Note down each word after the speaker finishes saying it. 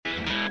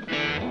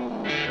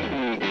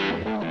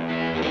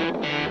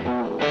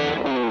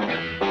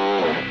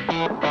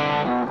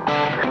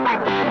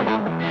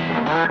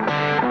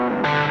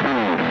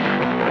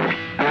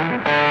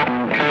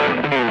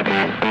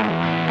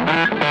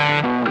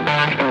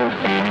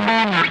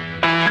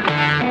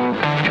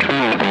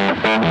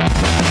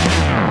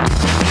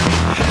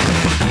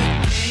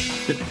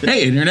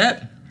Hey,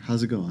 Internet.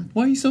 How's it going?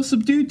 Why are you so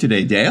subdued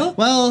today, Dale?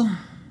 Well,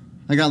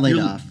 I got laid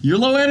off. You're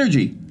low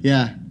energy.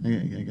 Yeah,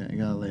 I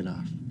got laid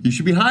off. You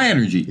should be high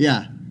energy.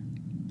 Yeah.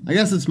 I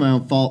guess it's my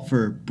own fault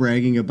for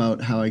bragging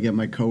about how I get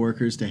my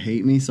coworkers to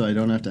hate me so I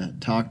don't have to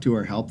talk to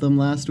or help them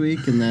last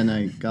week, and then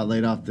I got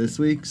laid off this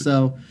week.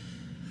 So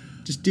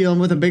just dealing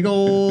with a big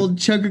old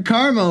chunk of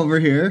karma over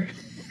here.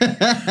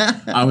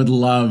 I would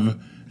love...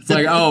 It's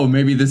like, oh,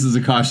 maybe this is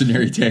a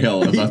cautionary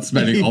tale about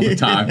spending all the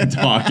time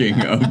talking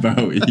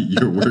about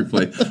your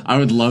workplace. I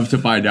would love to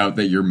find out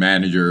that your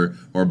manager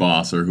or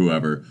boss or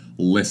whoever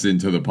listened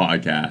to the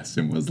podcast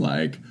and was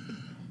like,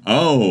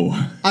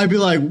 oh. I'd be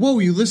like, whoa,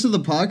 you listen to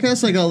the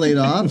podcast? I got laid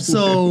off.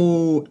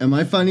 So am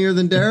I funnier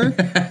than Derek?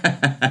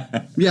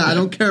 Yeah, I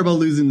don't care about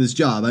losing this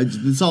job.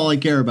 That's all I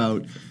care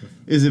about.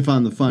 Is if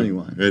I'm the funny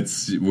one.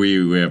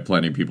 We have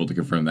plenty of people to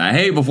confirm that.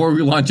 Hey, before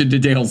we launch into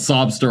Dale's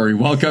sob story,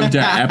 welcome to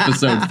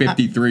episode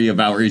 53 of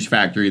Outrage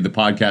Factory, the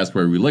podcast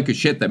where we look at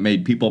shit that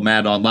made people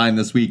mad online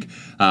this week.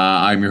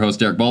 I'm your host,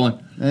 Derek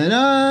Bolin. And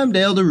I'm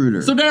Dale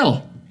DeRuiter. So,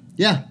 Dale.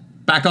 Yeah.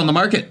 Back on the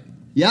market.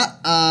 Yeah.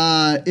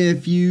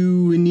 If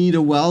you need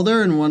a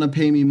welder and want to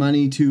pay me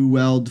money to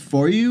weld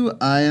for you,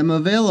 I am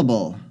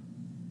available.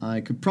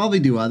 I could probably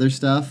do other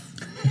stuff.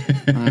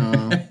 I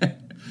don't know.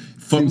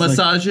 Foot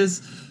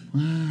massages?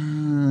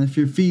 If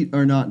your feet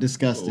are not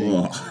disgusting.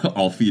 Oh,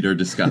 all feet are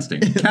disgusting.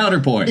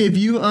 Counterpoint. If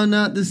you are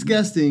not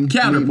disgusting,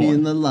 Counterpoint. meet me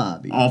in the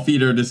lobby. All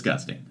feet are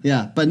disgusting.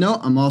 Yeah, but no,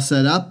 I'm all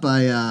set up.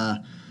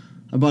 I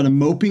bought a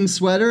moping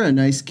sweater, a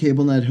nice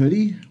cable net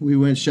hoodie. We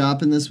went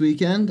shopping this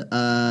weekend.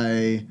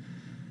 Some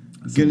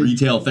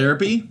retail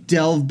therapy?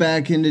 Delve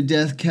back into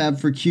Death Cab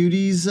for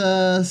Cuties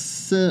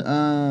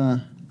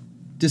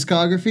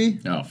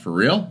discography. Oh, for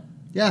real?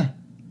 Yeah,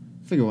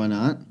 figure why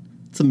not?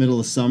 It's the middle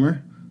of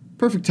summer.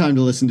 Perfect time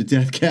to listen to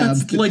Death Cab.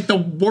 That's like the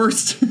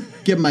worst.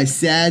 Get my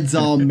sads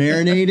all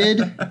marinated.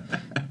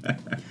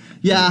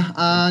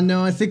 Yeah,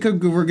 no, I think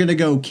we're going to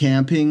go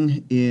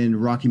camping in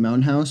Rocky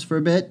Mountain House for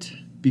a bit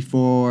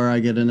before I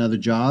get another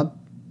job.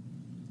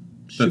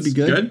 Should be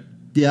good.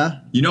 Yeah.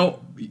 You know,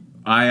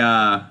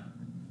 I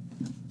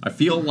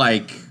feel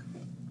like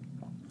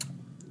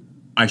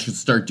I should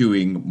start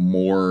doing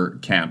more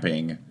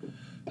camping,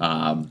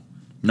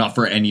 not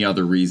for any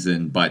other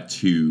reason, but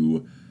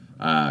to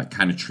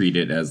kind of treat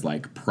it as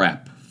like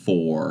prep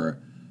for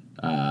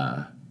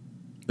the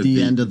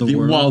end of the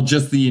world. Well,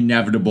 just the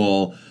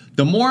inevitable.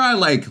 The more I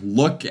like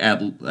look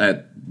at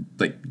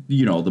like,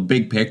 you know, the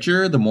big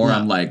picture, the more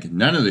I'm like,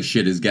 none of this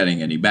shit is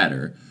getting any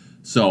better.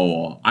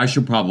 So I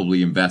should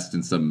probably invest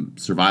in some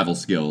survival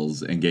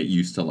skills and get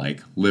used to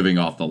like living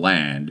off the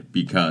land,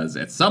 because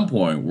at some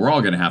point we're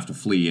all going to have to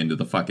flee into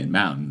the fucking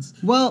mountains.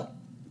 Well,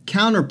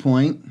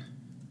 counterpoint,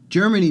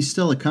 Germany's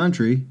still a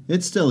country.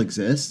 It still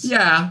exists.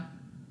 Yeah.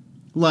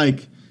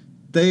 Like,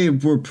 they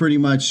were pretty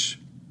much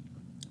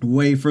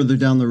way further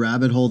down the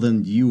rabbit hole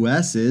than the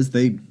U.S. is.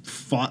 They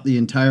fought the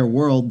entire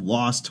world,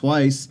 lost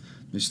twice.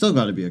 There's still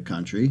got to be a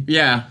country.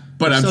 Yeah,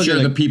 but I'm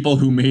sure the people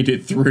who made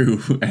it through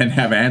and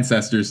have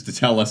ancestors to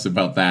tell us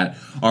about that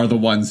are the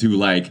ones who,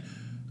 like,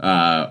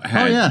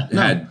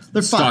 had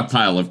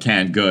stockpile of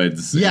canned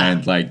goods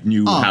and, like,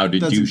 knew how to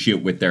do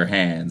shit with their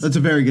hands. That's a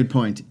very good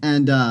point.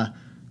 And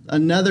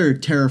another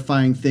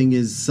terrifying thing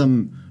is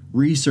some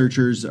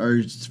researchers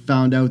are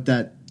found out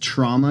that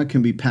trauma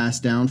can be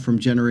passed down from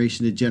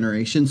generation to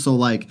generation. So,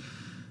 like,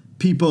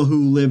 people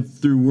who lived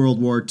through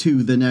World War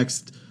II, the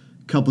next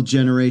couple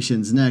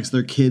generations next,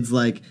 their kids,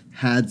 like,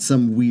 had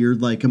some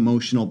weird, like,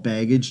 emotional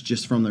baggage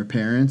just from their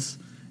parents.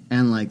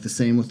 And, like, the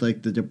same with,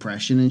 like, the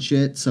depression and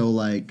shit. So,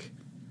 like,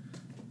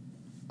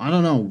 I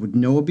don't know. Would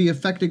Noah be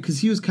affected? Because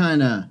he was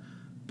kind of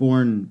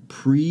born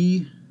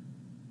pre-Donald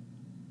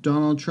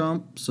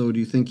Trump. So do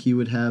you think he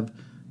would have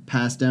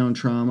passed down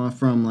trauma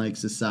from, like,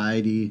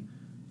 society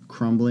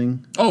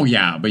crumbling? Oh,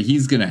 yeah, but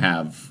he's going to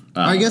have...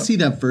 I guess he'd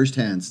have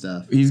firsthand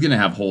stuff. He's going to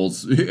have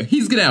holes.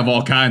 He's going to have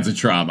all kinds of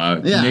trauma,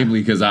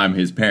 namely because I'm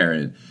his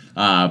parent.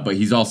 But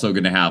he's also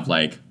going to have,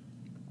 like,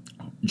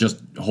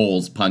 just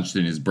holes punched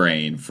in his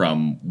brain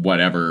from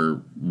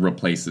whatever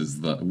replaces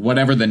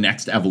whatever the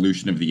next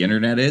evolution of the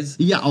internet is.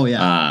 Yeah, oh,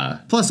 yeah.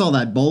 Plus all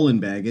that bowling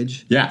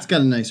baggage. Yeah. It's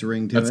got a nice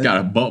ring to it. It's got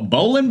a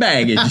bowling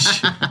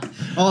baggage.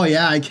 Oh,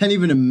 yeah, I can't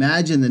even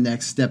imagine the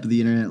next step of the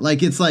internet.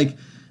 Like, it's like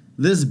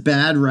this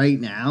bad right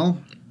now.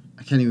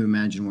 I can't even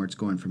imagine where it's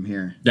going from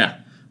here. Yeah.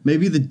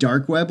 Maybe the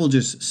dark web will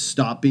just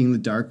stop being the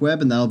dark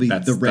web, and that'll be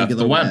the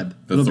regular web.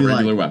 That's the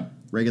regular web.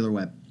 Regular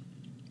web.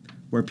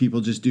 Where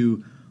people just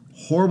do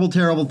horrible,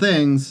 terrible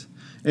things.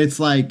 It's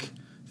like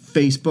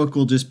Facebook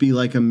will just be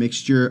like a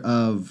mixture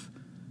of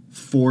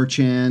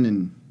 4chan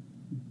and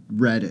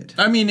Reddit.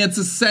 I mean, it's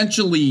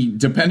essentially,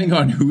 depending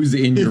on who's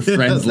in your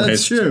friends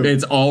list, true.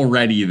 It's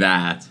already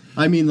that.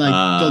 I mean,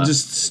 like, they'll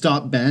just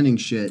stop banning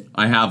shit.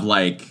 I have,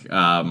 like,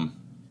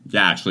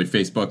 actually,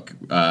 Facebook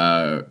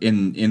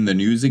in the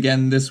news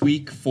again this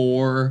week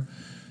for,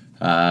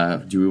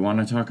 do we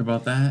want to talk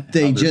about that?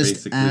 They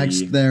just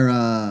axed their,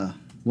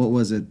 what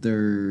was it,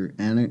 their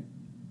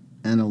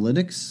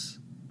analytics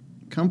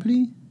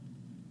company?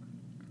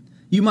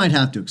 You might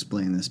have to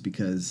explain this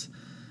because,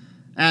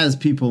 as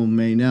people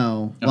may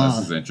know... This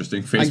is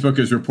interesting. Facebook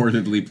is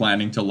reportedly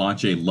planning to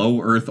launch a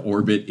low Earth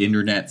orbit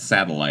internet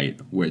satellite,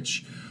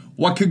 which...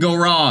 What could go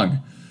wrong?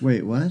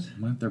 Wait, what?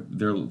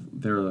 They're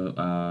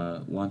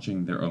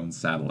launching their own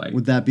satellite.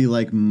 Would that be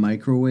like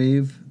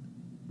microwave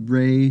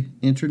ray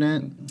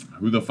internet?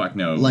 Who the fuck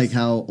knows? Like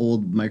how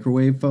old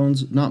microwave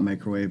phones, not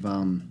microwave,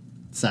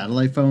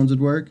 satellite phones would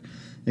work,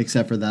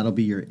 except for that'll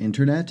be your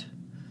internet.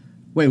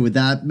 Wait, would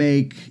that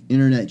make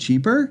internet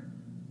cheaper?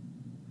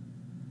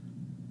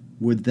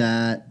 Would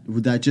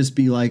that just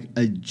be like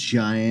a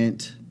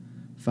giant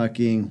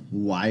fucking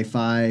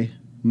Wi-Fi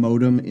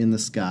modem in the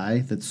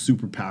sky that's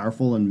super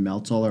powerful and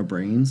melts all our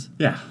brains?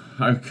 Yeah,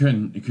 it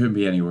couldn't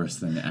be any worse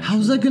than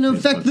how's that going to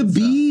affect the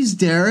bees,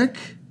 Derek?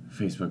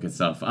 Facebook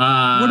itself.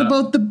 What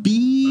about the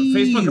bees?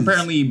 Facebook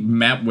apparently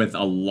met with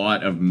a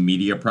lot of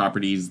media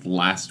properties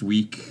last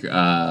week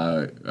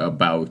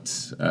about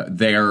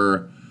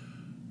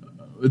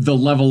the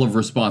level of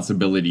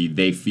responsibility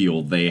they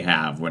feel they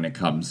have when it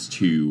comes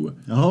to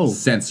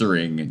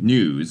censoring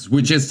news,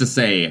 which is to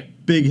say,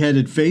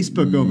 big-headed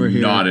Facebook over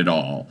here. Not at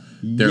all.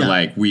 They're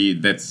like,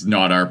 that's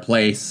not our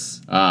place.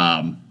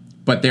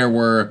 But there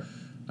were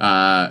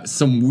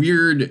some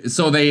weird...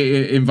 So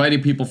they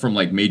invited people from,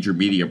 like, major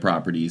media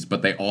properties,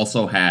 but they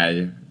also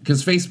had...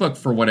 Because Facebook,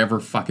 for whatever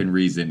fucking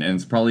reason, and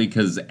it's probably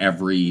because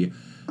every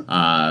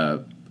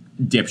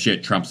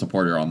dipshit Trump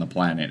supporter on the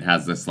planet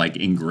has this, like,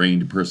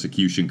 ingrained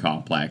persecution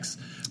complex.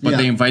 But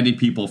they invited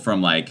people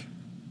from, like...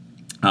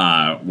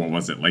 what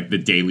was it? Like, the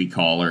Daily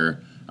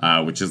Caller,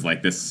 which is,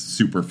 like, this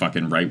super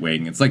fucking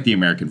right-wing... It's like the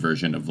American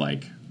version of,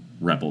 like...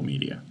 Rebel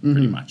Media,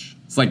 pretty much.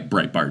 It's like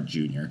Breitbart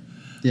Jr.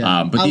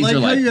 Yeah, but I these like are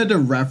how like you had to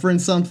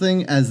reference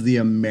something as the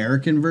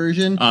American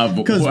version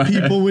because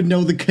people would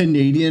know the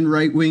Canadian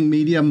right wing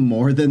media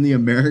more than the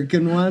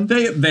American one.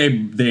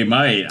 They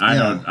might.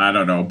 I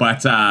don't know.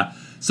 But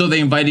so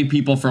they invited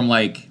people from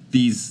like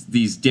these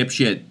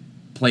dipshit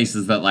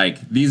places that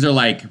like these are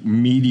like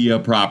media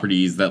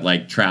properties that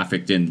like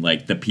trafficked in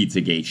like the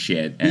Pizzagate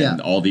shit and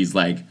all these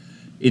like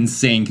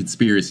insane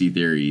conspiracy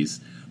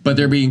theories, but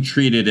they're being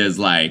treated as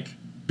like.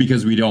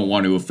 Because we don't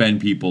want to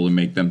offend people and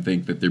make them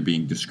think that they're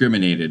being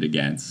discriminated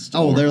against.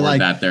 Oh, or like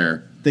that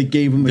they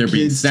gave them a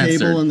kids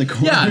table in the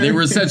corner. Yeah, they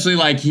were essentially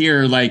like,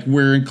 here, like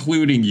we're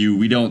including you.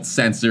 We don't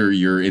censor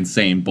your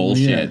insane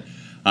bullshit.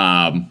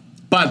 Yeah.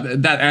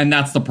 But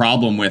that's the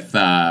problem with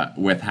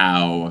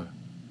how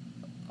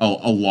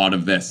a lot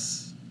of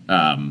this,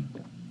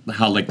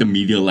 how like the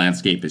media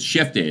landscape has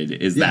shifted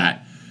is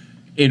that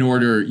in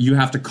order you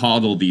have to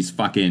coddle these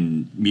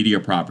fucking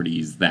media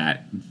properties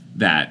that.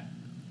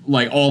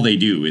 Like, all they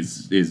do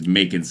is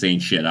make insane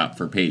shit up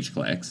for page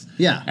clicks.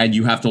 Yeah. And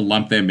you have to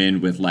lump them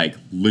in with, like,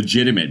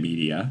 legitimate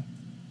media.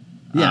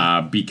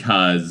 Yeah.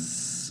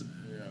 Because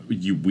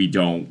we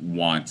don't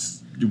want,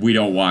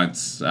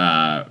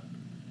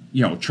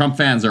 Trump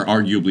fans are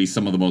arguably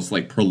some of the most,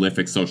 like,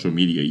 prolific social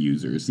media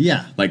users.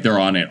 Yeah. Like, they're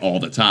on it all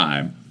the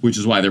time, which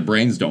is why their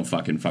brains don't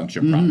fucking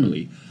function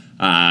properly.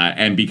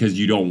 And because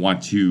you don't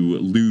want to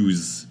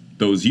lose...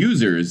 those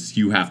users,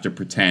 you have to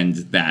pretend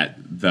that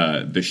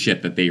the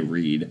shit that they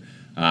read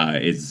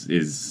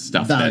is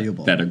stuff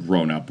that a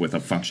grown-up with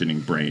a functioning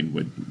brain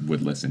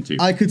would listen to.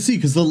 I could see,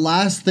 because the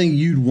last thing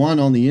you'd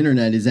want on the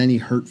internet is any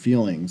hurt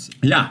feelings.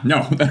 Yeah,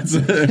 no, that's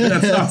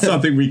not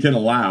something we can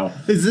allow.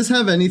 Does this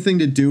have anything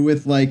to do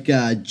with, like,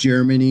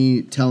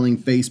 Germany telling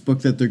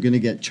Facebook that they're going to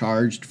get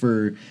charged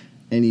for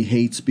any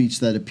hate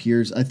speech that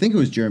appears? I think it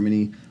was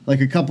Germany.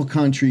 Like, a couple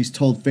countries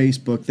told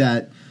Facebook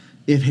that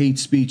if hate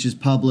speech is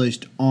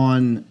published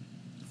on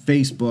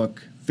Facebook,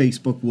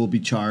 Facebook will be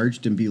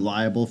charged and be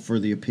liable for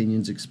the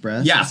opinions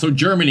expressed. Yeah, so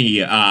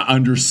Germany,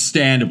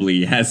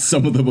 understandably, has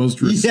some of the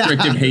most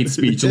restrictive hate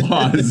speech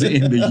laws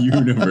in the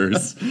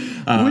universe.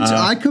 Which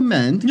I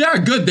commend. Yeah,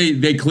 good.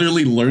 They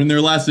clearly learned their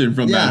lesson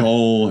from that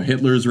whole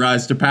Hitler's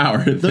rise to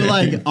power thing. They're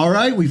like, all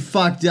right, we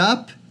fucked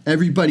up.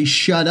 Everybody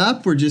shut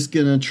up. We're just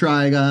going to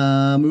try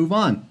move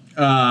on.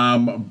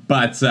 What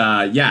Mark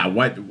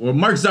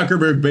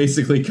Zuckerberg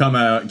basically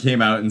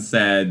came out and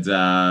said,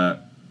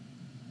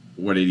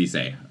 what did he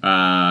say?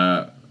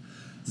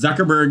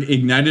 Zuckerberg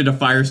ignited a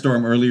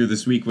firestorm earlier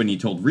this week when he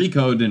told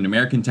Recode, an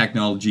American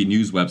technology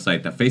news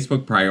website, that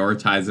Facebook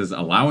prioritizes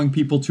allowing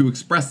people to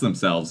express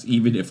themselves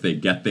even if they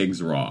get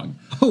things wrong.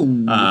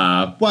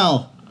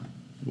 Well,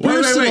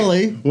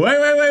 personally...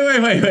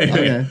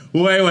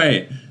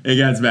 Wait. It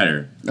gets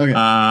better. Okay.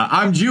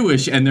 I'm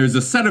Jewish, and there's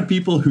a set of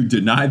people who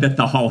deny that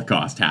the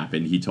Holocaust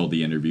happened, he told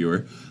the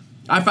interviewer.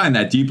 I find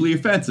that deeply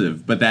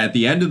offensive, but that at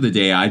the end of the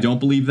day, I don't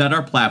believe that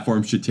our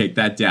platform should take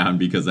that down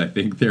because I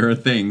think there are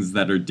things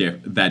that are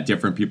that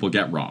different people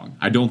get wrong.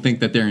 I don't think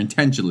that they're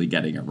intentionally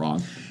getting it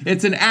wrong.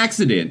 It's an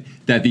accident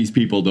that these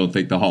people don't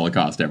think the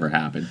Holocaust ever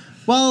happened.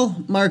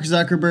 Well, Mark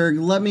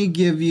Zuckerberg, let me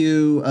give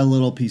you a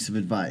little piece of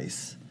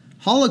advice.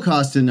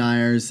 Holocaust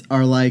deniers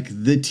are like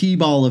the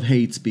T-ball of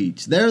hate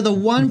speech. They're the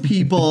one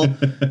people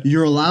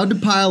you're allowed to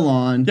pile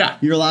on. Yeah.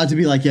 You're allowed to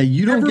be like, yeah,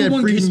 you don't Everyone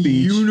get free can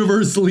speech.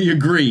 universally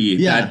agree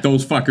Yeah. that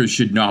those fuckers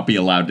should not be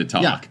allowed to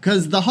talk. Yeah,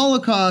 because the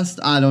Holocaust,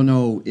 I don't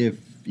know if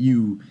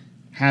you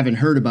haven't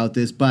heard about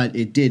this, but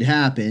it did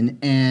happen,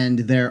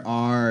 and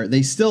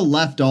they still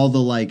left all the,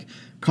 like,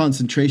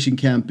 concentration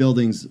camp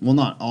buildings, well,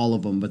 not all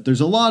of them, but there's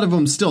a lot of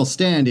them still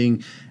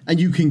standing, and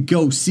you can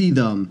go see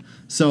them.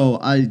 So,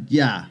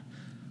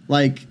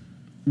 like,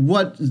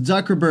 what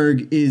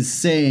Zuckerberg is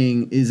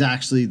saying is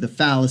actually the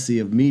fallacy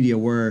of media,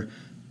 where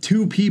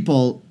two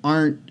people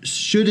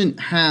shouldn't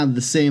have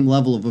the same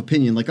level of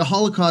opinion. Like, a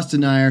Holocaust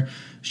denier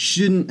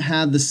shouldn't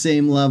have the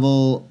same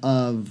level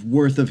of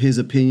worth of his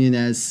opinion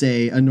as,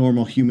 say, a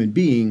normal human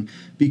being,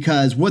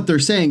 because what they're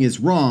saying is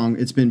wrong.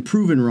 It's been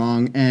proven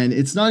wrong, and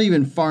it's not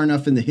even far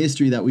enough in the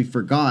history that we've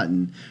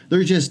forgotten.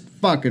 They're just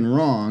fucking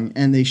wrong,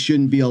 and they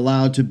shouldn't be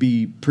allowed to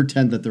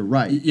pretend that they're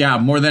right. Yeah,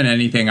 more than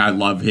anything, I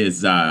love his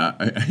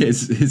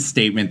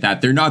statement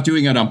that they're not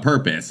doing it on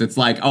purpose. It's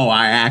like, oh,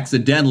 I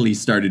accidentally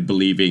started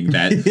believing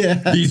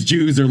that these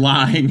Jews are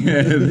lying,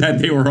 that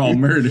they were all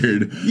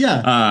murdered.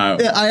 Yeah,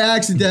 I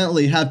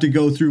accidentally have to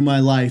go through my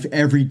life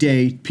every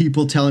day,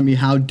 people telling me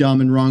how dumb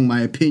and wrong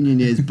my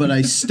opinion is, but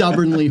I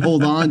stubbornly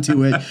hold on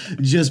to it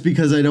just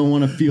because I don't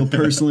want to feel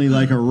personally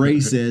like a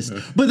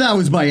racist. But that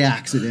was by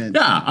accident.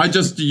 Yeah, I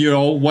just,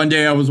 one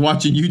day I was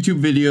watching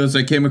YouTube videos,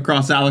 I came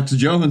across Alex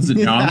Jones,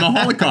 and now I'm a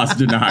Holocaust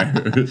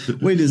denier.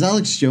 Wait, is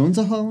Alex Jones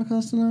a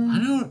Holocaust denier? I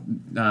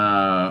don't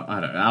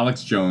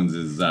Alex Jones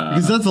is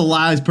because that's the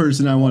last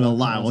person I want to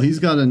lie. Well, he's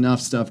got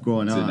enough stuff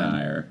going on.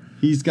 Denier.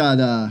 He's got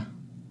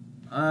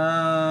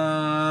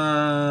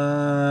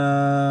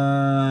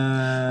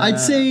I'd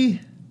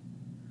say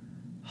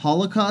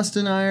Holocaust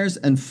deniers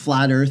and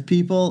flat Earth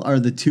people are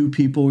the two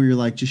people where you're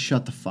like, just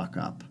shut the fuck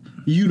up.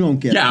 You don't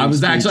get. Yeah, I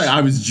was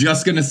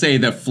just gonna say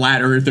that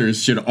flat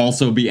earthers should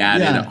also be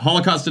added. Yeah.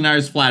 Holocaust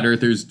deniers, flat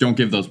earthers, don't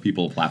give those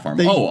people a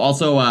platform.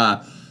 Also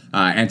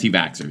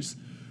anti-vaxxers.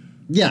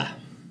 Yeah.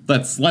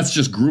 Let's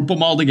just group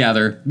them all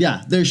together.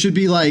 Yeah, there should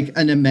be like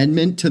an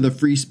amendment to the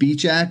Free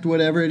Speech Act,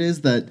 whatever it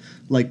is, that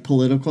like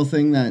political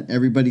thing that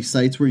everybody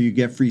cites where you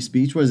get free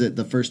speech. Was it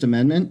the First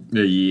Amendment?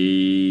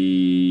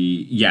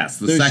 Yes,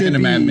 the Second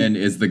Amendment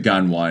is the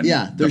gun one.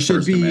 Yeah, there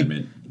should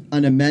be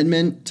an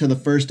amendment to the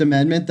First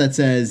Amendment that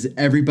says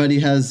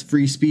everybody has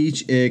free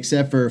speech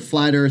except for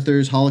flat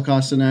earthers,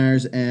 Holocaust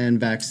deniers, and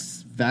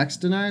vax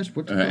deniers.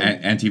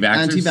 Anti-vaxxers.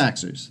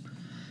 Anti-vaxxers.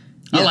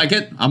 Yeah. I like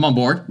it. I'm on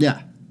board.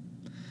 Yeah.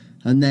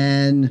 And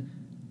then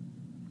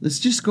this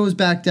just goes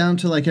back down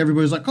to like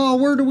everybody's like, oh,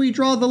 where do we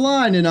draw the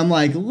line? And I'm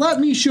like, let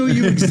me show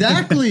you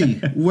exactly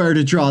where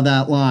to draw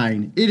that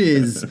line. It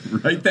is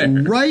right there.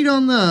 Right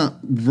on the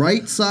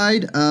right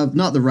side of,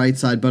 not the right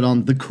side, but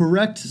on the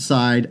correct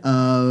side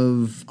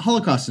of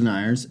Holocaust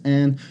deniers.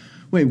 And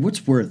wait,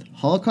 what's worse,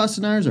 Holocaust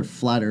deniers or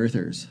flat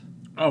earthers?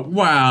 Oh,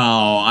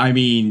 well, I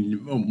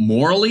mean,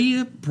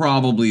 morally,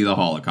 probably the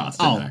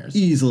Holocaust deniers. Oh,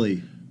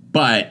 easily.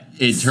 But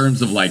in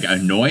terms of like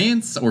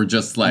annoyance or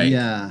just like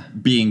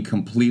being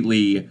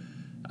completely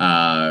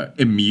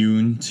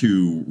immune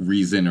to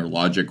reason or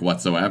logic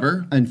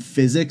whatsoever, and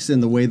physics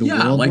and the way the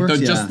world works,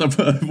 just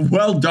the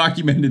well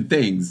documented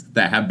things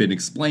that have been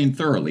explained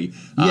thoroughly,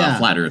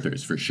 flat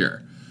earthers for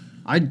sure.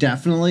 I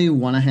definitely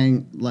want to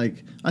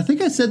I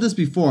think I said this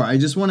before, I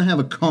just want to have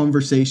a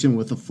conversation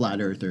with a flat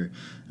earther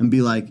and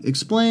be like,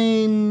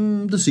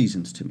 explain the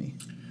seasons to me,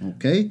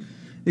 okay?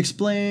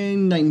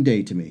 Explain night and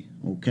day to me,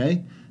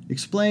 okay?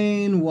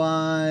 Explain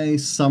why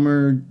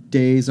summer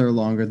days are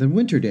longer than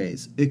winter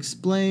days.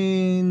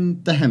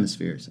 Explain the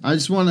hemispheres. I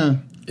just want to...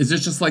 Is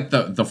this just like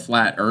the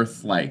flat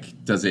Earth?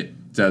 Like, does it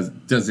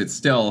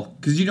still...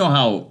 Because you know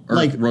how Earth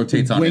like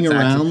rotates on its axis.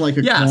 Around like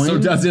a coin? Yeah, so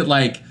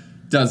like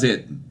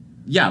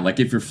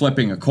if you're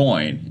flipping a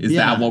coin, is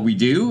that what we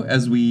do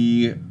as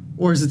we...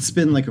 Or does it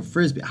spin like a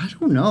Frisbee? I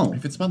don't know.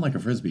 If it spun like a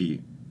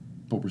Frisbee,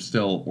 but we're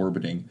still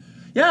orbiting.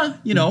 Yeah,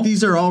 you know.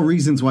 These are all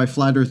reasons why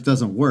flat Earth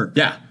doesn't work.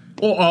 Yeah.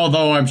 Well,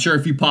 although I'm sure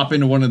if you pop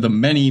into one of the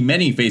many,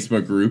 many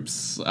Facebook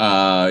groups,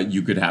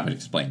 you could have it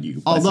explained to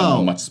you by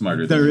someone much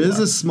smarter than you are. There is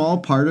a small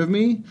part of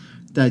me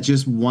that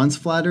just wants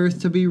flat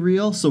Earth to be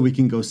real so we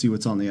can go see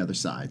what's on the other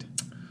side.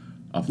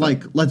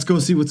 Let's go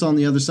see what's on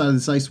the other side of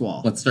this ice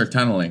wall. Let's start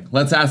tunneling.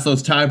 Let's ask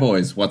those Thai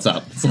boys what's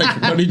up. It's like,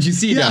 what did you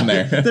see down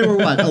there? They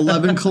were,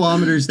 11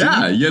 kilometers deep?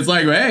 Yeah, it's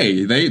like,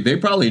 hey, they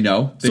probably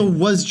know. So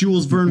was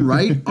Jules Verne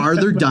right? Are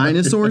there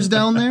dinosaurs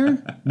down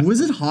there?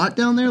 Was it hot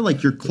down there?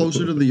 Like you're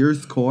closer to the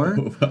Earth's core?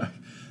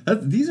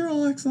 These are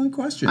all excellent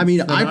questions. I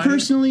mean, I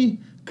personally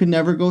could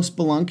never go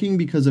spelunking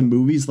because of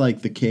movies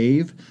like The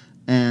Cave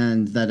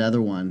and that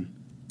other one.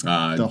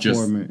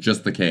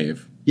 Just The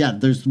Cave. Yeah,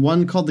 there's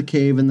one called The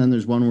Cave, and then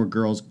there's one where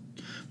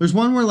there's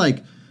one where,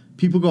 like,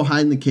 people go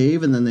hide in the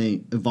cave, and then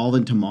they evolve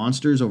into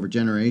monsters over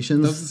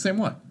generations. That's the same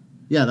one.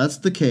 Yeah, that's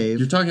The Cave.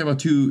 You're talking about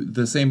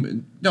the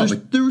same... No,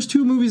 there was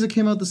two movies that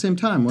came out at the same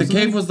time, wasn't The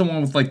Cave was the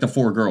one with, like, the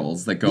four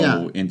girls that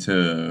go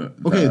into...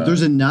 Okay,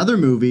 there's another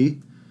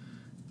movie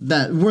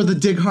where the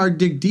Dig Hard,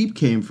 Dig Deep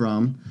came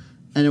from,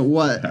 and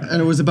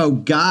it was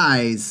about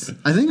guys.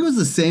 I think it was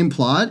the same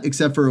plot,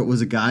 except for it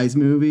was a guys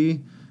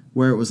movie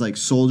where it was like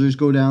soldiers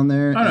go down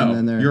there.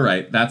 Oh no, you're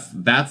right.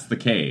 That's the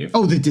cave.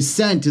 Oh, The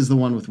Descent is the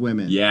one with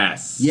women.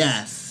 Yes.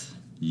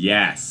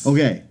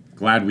 Okay.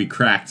 Glad we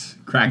cracked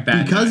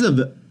that. Because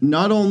of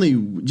not only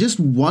just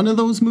one of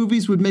those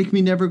movies would make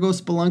me never go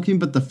spelunking,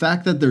 but the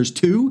fact that there's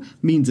two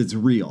means it's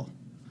real.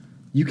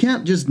 You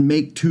can't just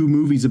make two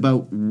movies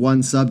about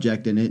one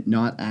subject and it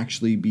not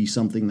actually be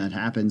something that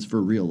happens for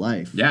real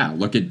life. Yeah,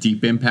 look at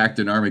Deep Impact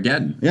and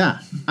Armageddon. Yeah,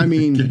 I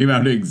mean... Came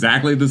out at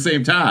exactly the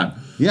same time.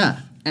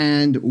 Yeah,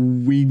 and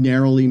we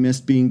narrowly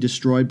missed being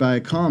destroyed by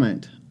a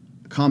comet.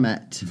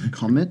 Comet?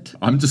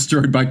 I'm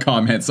destroyed by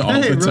comments all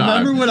the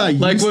time. Remember when I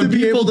used to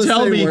be able to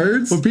say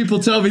words? When people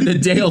tell me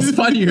that Dale's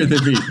funnier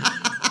than me.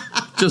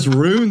 Just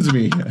ruins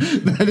me.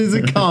 That is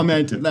a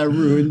comment that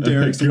ruined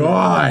Derek's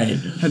God.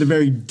 Had a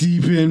very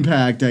deep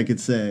impact, I could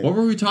say. What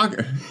were we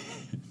talking?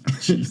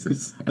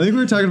 Jesus. I think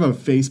we were talking about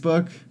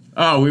Facebook.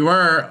 Oh, we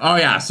were. Oh,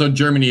 yeah. So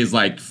Germany is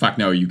like, fuck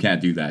no, you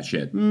can't do that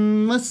shit.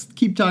 Let's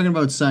keep talking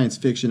about science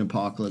fiction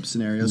apocalypse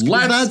scenarios.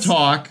 Let's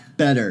talk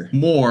better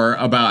more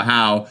about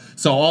how.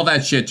 So all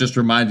that shit just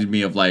reminded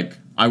me of like,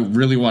 I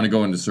really want to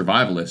go into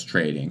survivalist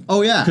trading.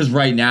 Oh, yeah. Because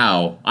right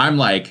now, I'm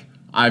like,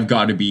 I've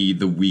got to be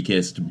the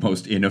weakest,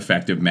 most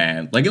ineffective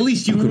man. Like, at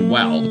least you can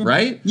weld,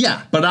 right?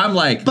 Yeah. But I'm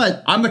like,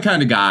 I'm the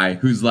kind of guy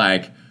who's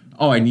like,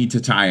 oh, I need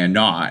to tie a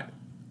knot.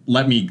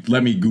 Let me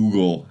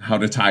Google how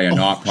to tie a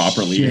knot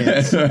properly.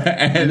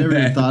 I never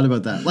even thought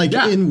about that. Like,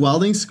 in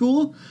welding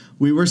school,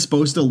 we were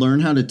supposed to learn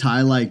how to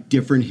tie, like,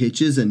 different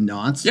hitches and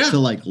knots to,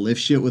 like, lift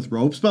shit with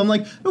ropes. But I'm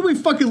like, nobody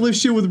fucking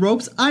lifts shit with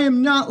ropes. I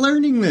am not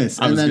learning this.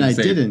 And then I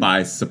didn't.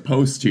 By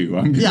supposed to.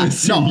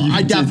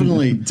 I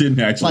definitely didn't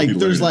actually like,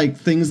 there's, learn. like,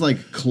 things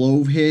like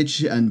clove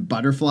hitch and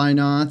butterfly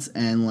knots.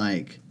 And,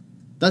 like,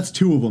 that's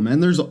 2 of them.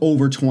 And there's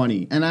over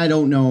 20. And I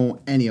don't know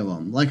any of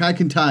them. Like, I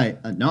can tie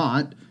a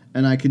knot.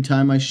 And I can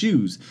tie my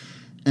shoes.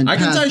 And I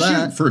can tie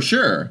shoes for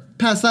sure.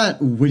 Past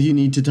that, what do you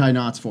need to tie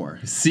knots for?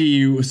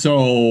 See,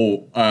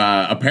 so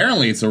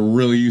apparently it's a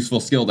really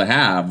useful skill to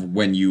have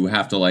when you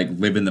have to like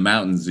live in the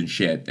mountains and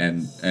shit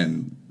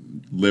and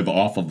live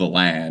off of the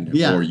land.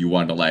 Yeah. Or you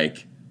want to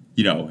like,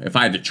 you know, if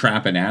I had to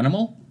trap an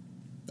animal,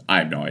 I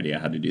have no idea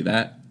how to do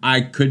that.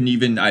 I couldn't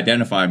even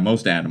identify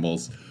most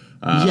animals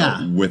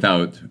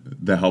without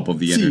the help of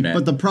the internet.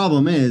 But the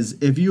problem is,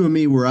 if you and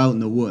me were out in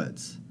the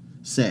woods,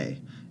 say,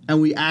 and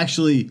we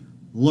actually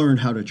learned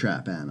how to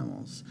trap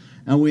animals,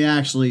 and we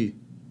actually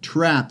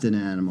trapped an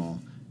animal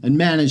and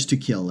managed to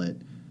kill it,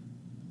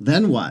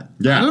 then what?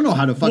 Yeah. I don't know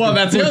how to fucking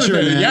that's the other butcher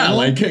an thing. Yeah, animal.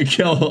 like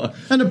kill.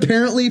 And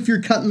apparently, if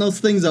you're cutting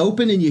those things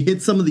open and you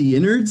hit some of the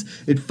innards,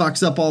 it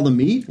fucks up all the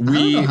meat. I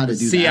don't know how to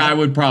do that. I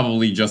would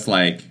probably just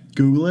like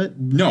Google it.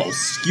 No,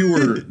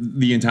 skewer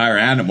the entire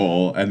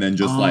animal and then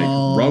just like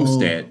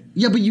roast it.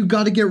 Yeah, but you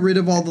got to get rid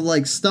of all the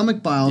like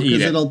stomach bile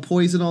because it'll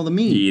poison all the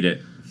meat. Eat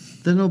it.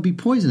 Then it'll be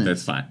poisonous.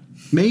 That's fine.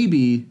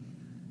 Maybe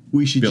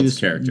we should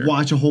just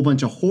watch a whole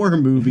bunch of horror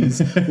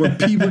movies where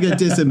people get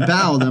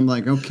disemboweled. I'm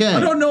like, okay. I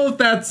don't know if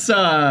that's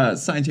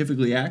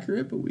scientifically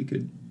accurate, but we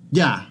could.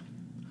 Yeah.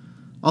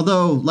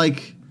 Although,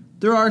 like,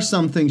 there are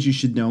some things you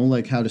should know,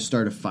 like how to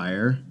start a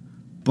fire.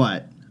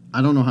 But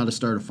I don't know how to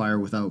start a fire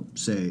without,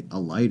 say, a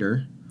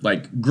lighter.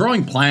 Like,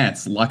 growing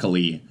plants,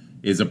 luckily,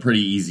 is a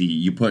pretty easy.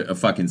 You put a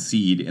fucking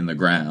seed in the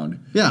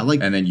ground. Yeah, like.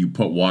 And then you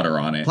put water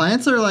on it.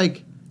 Plants are,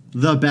 like,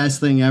 the best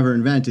thing ever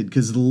invented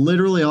because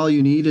literally all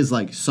you need is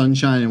like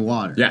sunshine and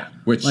water. Yeah,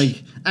 which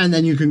and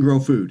then you can grow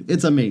food.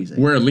 It's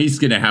amazing. We're at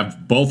least gonna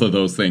have both of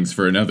those things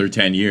for another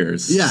 10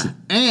 years. Yeah,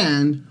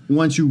 and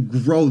once you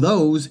grow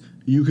those,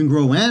 you can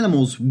grow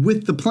animals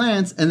with the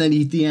plants and then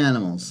eat the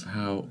animals.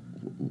 How?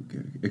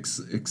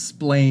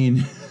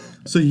 Explain.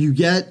 So you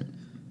get.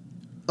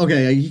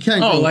 Okay, you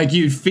can't. Oh, like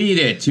you feed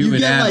it to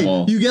an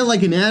animal. You get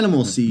like an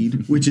animal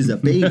seed, which is a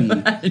baby.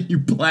 And you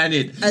plant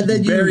it, and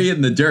then bury it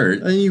in the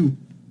dirt, and you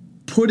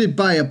put it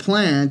by a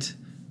plant,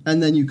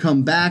 and then you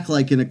come back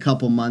like in a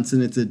couple months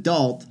and it's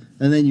adult,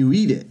 and then you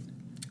eat it.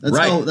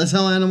 That's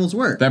how animals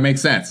work. That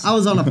makes sense. I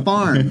was on a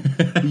farm.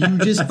 You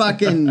just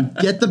fucking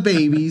get the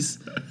babies,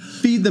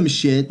 feed them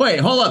shit.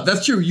 Wait, hold up.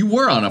 That's true. You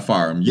were on a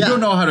farm. You don't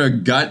know how to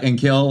gut and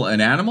kill an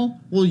animal?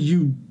 Well,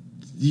 you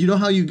know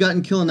how you gut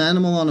and kill an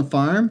animal on a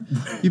farm?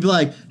 You'd be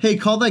like, hey,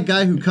 call that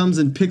guy who comes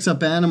and picks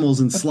up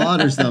animals and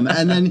slaughters them.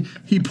 And then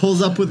he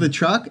pulls up with a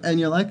truck, and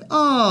you're like,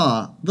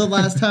 the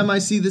last time I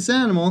see this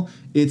animal,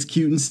 it's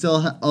cute and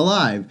still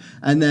alive.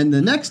 And then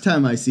the next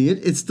time I see it,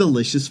 it's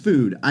delicious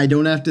food. I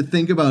don't have to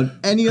think about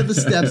any of the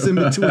steps in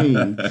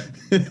between.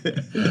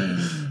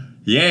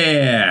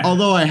 Yeah.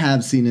 Although I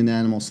have seen an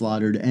animal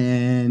slaughtered,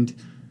 and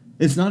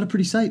it's not a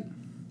pretty sight.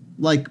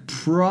 Like,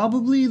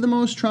 probably the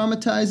most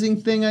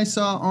traumatizing thing I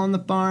saw on the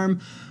farm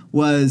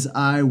was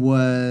I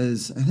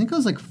think I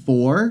was like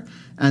 4,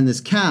 and this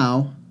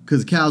cow,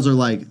 because cows are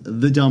like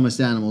the dumbest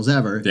animals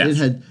ever, yes. It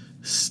had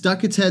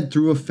stuck its head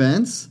through a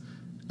fence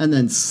and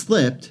then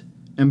slipped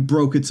and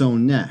broke its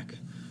own neck.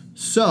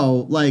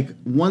 So, like,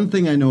 one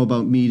thing I know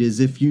about meat is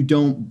if you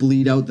don't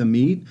bleed out the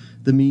meat,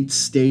 the meat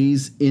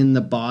stays in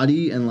the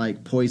body and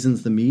like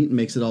poisons the meat and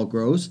makes it all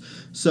gross.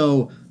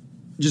 So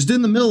just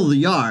in the middle of the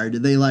yard,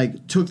 they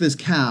like took this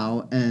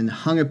cow and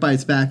hung it by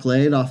its back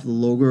leg off the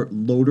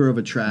loader of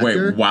a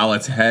tractor. Wait, while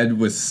its head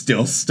was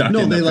still stuck No,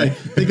 in the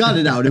they got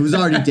it out. It was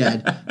already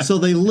dead. So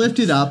they lift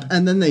it up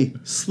and then they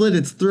slit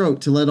its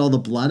throat to let all the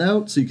blood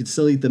out so you could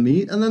still eat the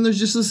meat. And then there's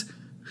just this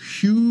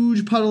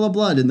huge puddle of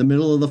blood in the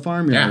middle of the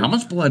farmyard. Yeah, how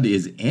much blood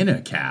is in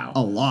a cow?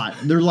 A lot.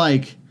 They're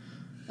like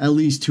at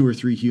least 2 or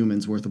 3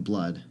 humans worth of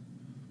blood.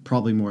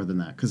 Probably more than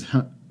that because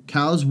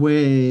cows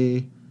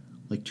weigh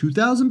like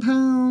 2,000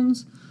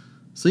 pounds.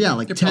 So yeah,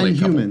 like 10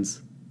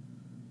 humans.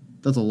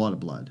 That's a lot of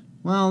blood.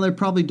 Well, they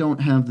probably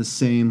don't have the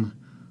same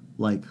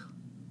like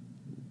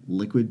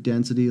liquid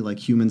density. Like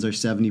humans are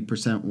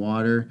 70%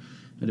 water.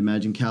 I'd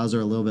imagine cows are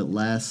a little bit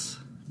less.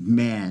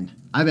 Man,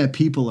 I bet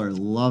people are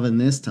loving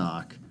this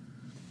talk.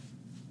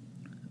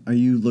 Are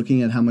you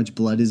looking at how much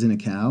blood is in a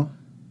cow?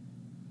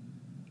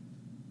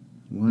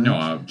 What?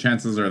 No,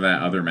 chances are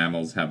that other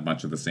mammals have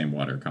much of the same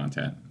water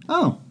content.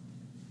 Oh.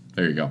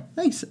 There you go.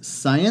 Thanks,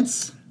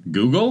 science.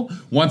 Google,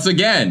 once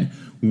again,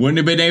 wouldn't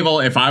have been able,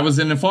 if I was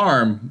in a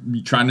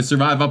farm trying to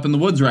survive up in the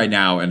woods right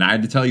now and I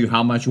had to tell you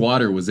how much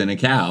water was in a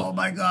cow. Oh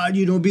my God,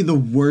 you know what would be the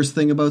worst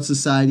thing about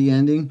society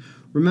ending?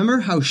 Remember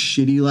how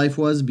shitty life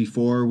was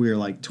before we were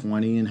like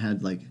 20 and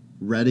had like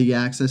ready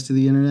access to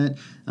the internet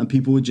and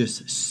people would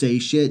just say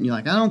shit and you're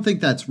like, I don't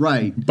think that's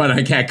right. But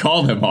I can't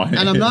call them on it.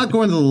 And I'm not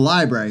going to the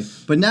library.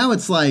 But now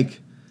it's like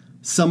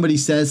somebody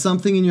says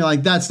something and you're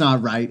like, that's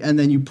not right. And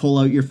then you pull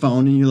out your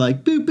phone and you're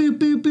like, boop, boop,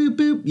 boop, boop,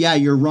 boop. Yeah,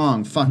 you're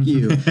wrong. Fuck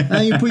you. And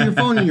then you put your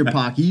phone in your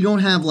pocket. You don't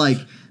have like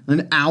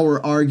an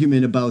hour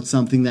argument about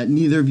something that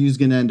neither of you is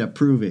going to end up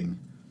proving.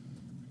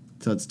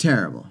 So it's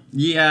terrible.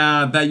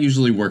 Yeah, that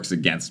usually works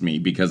against me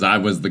because I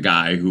was the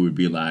guy who would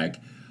be like,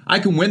 I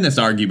can win this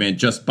argument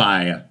just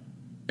by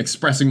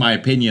expressing my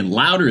opinion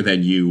louder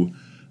than you.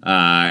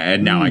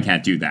 And now I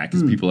can't do that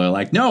because people are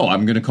like, no,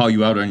 I'm going to call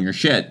you out on your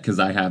shit because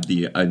I have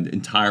the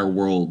entire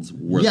world's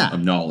worth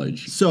of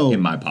knowledge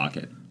in my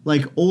pocket.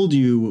 Like old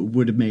you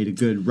would have made a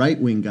good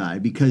right-wing guy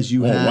because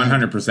you had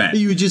 100%.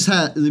 You would just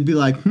have to be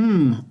like,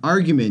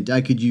 argument.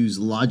 I could use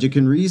logic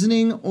and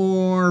reasoning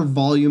or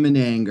volume and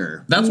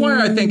anger. That's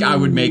why I think I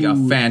would make a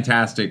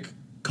fantastic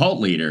cult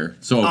leader.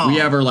 So if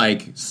we ever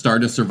like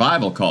start a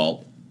survival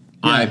cult,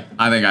 I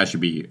think I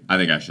should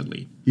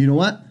lead. You know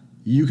what?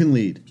 You can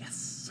lead.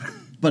 Yes.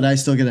 But I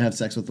still get to have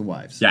sex with the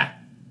wives. Yeah.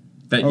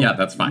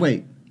 That's fine.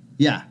 Wait.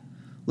 Yeah.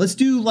 Let's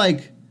do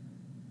like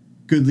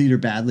good leader,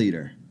 bad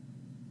leader.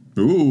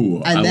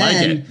 Ooh, and I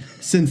then, like it.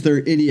 Since they're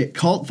idiot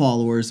cult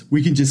followers,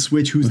 we can just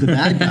switch who's the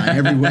bad guy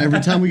every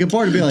time we get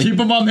bored. It'd be like, keep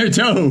them on their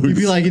toes. You'd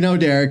be like,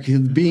 Derek,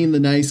 being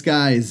the nice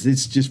guy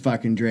it's just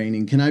fucking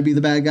draining. Can I be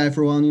the bad guy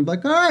for a while? And you'd be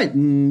like, all right,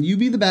 you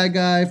be the bad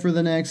guy for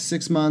the next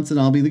 6 months, and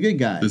I'll be the good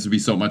guy. This would be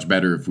so much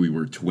better if we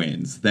were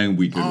twins. Then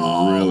we could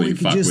really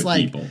fuck with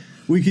people.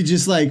 We could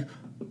just like,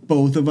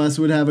 both of us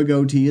would have a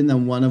goatee, and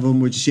then one of them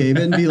would shave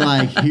it and be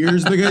like,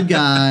 here's the good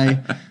guy.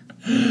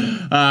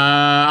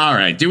 All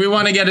right. Do we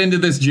want to get into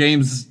this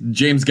James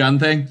Gunn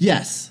thing?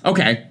 Yes.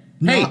 Okay.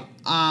 Hey.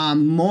 I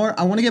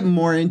want to get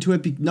more into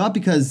it, not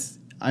because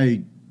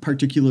I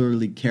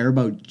particularly care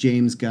about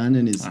James Gunn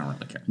and his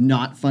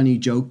not funny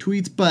joke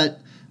tweets, but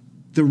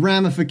the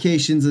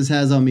ramifications this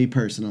has on me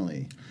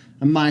personally.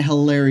 And my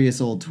hilarious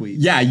old tweets.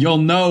 Yeah, you'll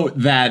note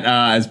that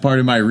as part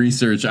of my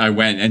research, I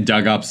went and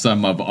dug up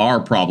some of our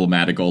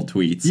problematic old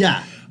tweets.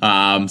 Yeah.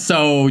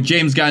 So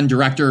James Gunn,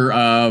 director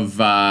of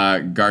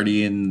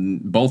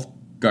both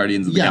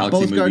Guardians of the Galaxy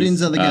movies.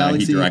 Guardians of the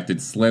Galaxy. He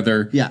directed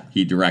Slither. Yeah.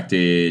 He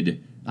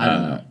directed...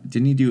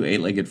 didn't he do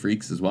Eight-Legged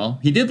Freaks as well?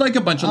 He did like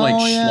a bunch of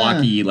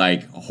schlocky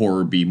like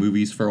horror B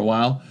movies for a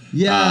while.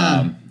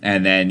 Yeah.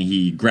 And then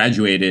he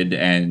graduated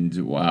and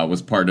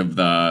was part of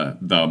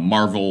the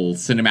Marvel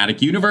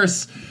Cinematic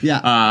Universe.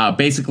 Yeah.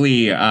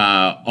 Basically,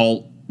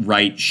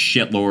 alt-right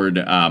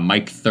shitlord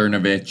Mike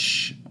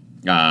Cernovich,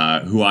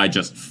 who I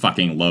just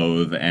fucking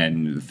loathe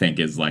and think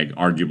is like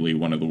arguably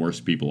one of the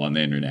worst people on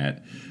the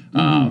internet.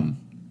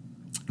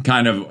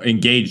 Kind of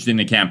engaged in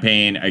a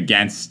campaign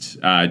against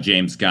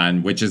James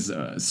Gunn, which is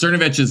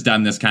Cernovich has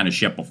done this kind of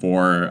shit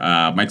before.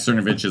 Mike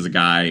Cernovich is a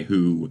guy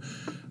who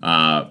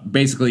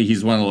basically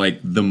he's one of like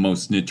the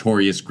most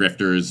notorious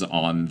grifters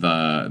on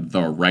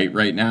the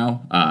right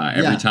now.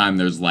 Every time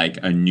there's like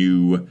a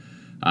new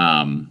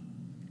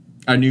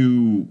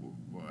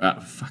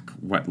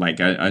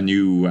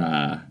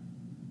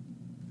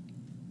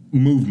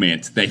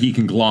movement that he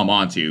can glom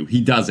onto,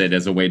 he does it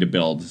as a way to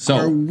build. So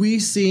are we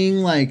seeing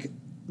like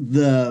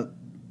the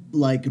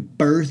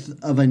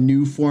birth of a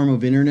new form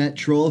of internet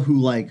troll who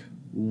like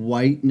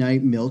white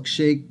knight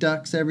milkshake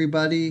ducks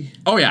everybody?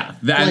 Oh yeah,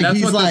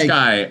 that's what this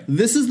guy.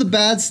 This is the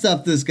bad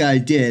stuff this guy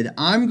did.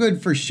 I'm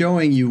good for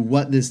showing you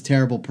what this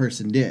terrible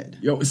person did.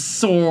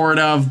 Sort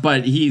of,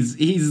 but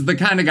he's the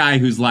kind of guy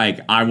who's like,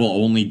 I will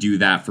only do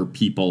that for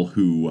people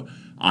who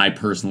I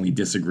personally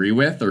disagree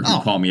with or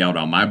who call me out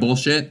on my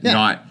bullshit.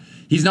 Yeah.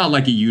 He's not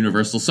like a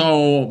universal.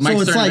 So Mike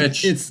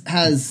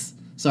Cernovich.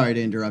 Sorry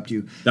to interrupt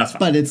you. That's fine.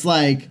 But it's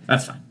like...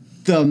 That's fine.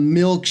 the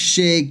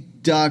milkshake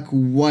duck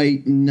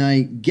white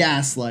knight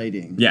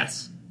gaslighting.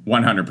 Yes,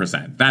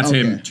 100%. That's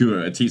him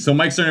to a T. So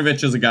Mike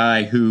Cernovich is a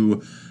guy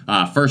who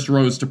first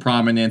rose to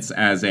prominence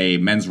as a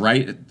men's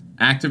rights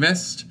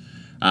activist,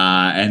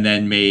 and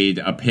then made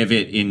a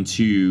pivot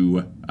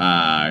into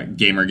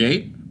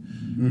Gamergate,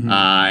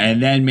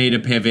 and then made a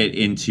pivot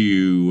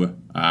into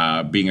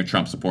being a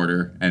Trump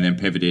supporter, and then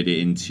pivoted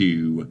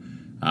into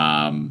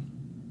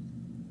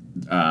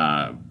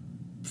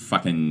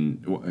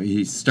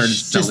he started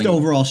selling just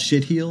overall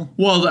shitheel.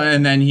 Well,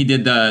 and then he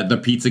did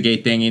the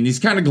Pizzagate thing, and he's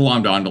kind of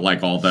glommed onto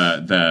like all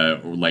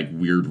the like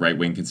weird right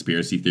wing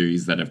conspiracy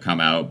theories that have come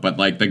out. But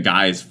like the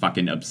guy is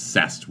fucking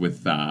obsessed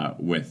with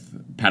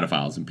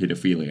pedophiles and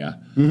pedophilia.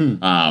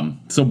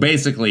 So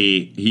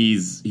basically,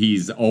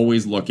 he's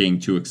always looking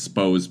to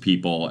expose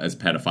people as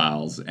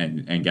pedophiles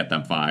and get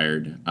them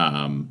fired.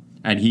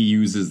 And he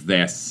uses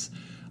this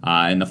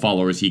and the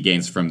followers he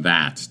gains from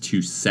that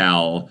to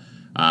sell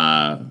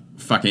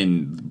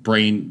fucking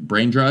brain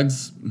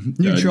drugs.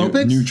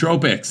 Nootropics?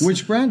 Nootropics.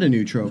 Which brand of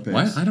nootropics?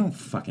 What? I don't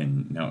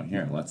fucking know.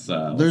 Here, let's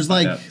there's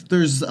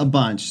there's a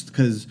bunch,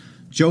 because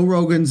Joe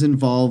Rogan's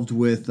involved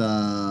with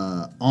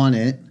On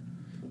It,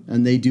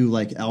 and they do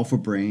like Alpha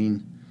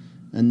Brain.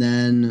 And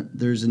then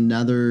there's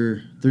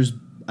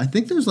I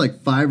think there's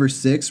like 5 or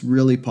 6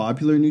 really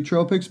popular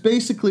nootropics.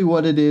 Basically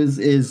what it is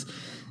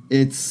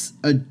it's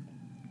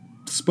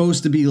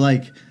supposed to be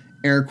like,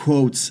 air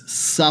quotes,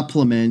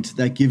 supplement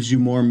that gives you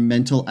more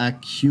mental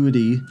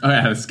acuity. Oh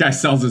yeah, this guy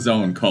sells his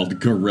own called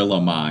Gorilla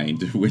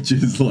Mind, which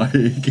is like...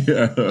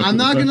 I'm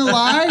not gonna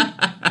lie,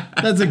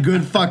 that's a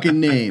good fucking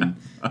name.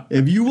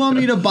 If you want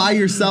me to buy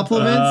your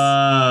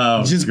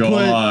supplements, just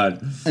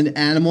put an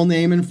animal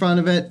name in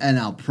front of it, and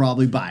I'll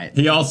probably buy it.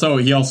 He also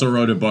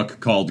wrote a book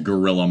called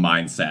Gorilla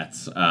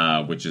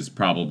Mindsets, which is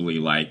probably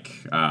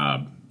like,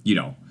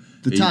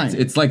 the time.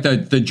 It's like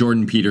the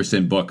Jordan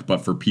Peterson book,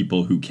 but for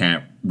people who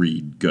can't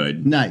read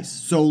good. Nice.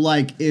 So,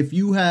 like, if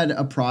you had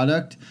a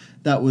product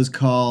that was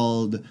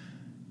called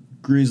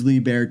Grizzly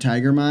Bear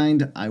Tiger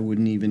Mind, I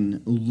wouldn't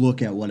even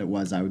look at what it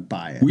was. I would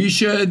buy it. We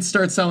should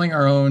start selling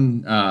our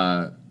own,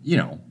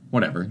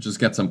 whatever. Just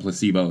get some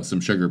placebo,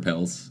 some sugar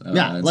pills.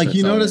 Like,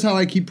 you notice how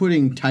I keep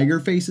putting tiger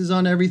faces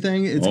on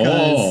everything? It's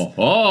because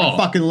I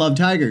fucking love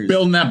tigers.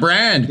 Building that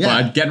brand,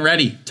 bud. Getting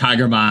ready.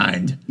 Tiger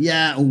Mind.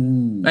 Yeah.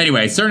 Ooh.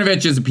 Anyway,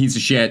 Cernovich is a piece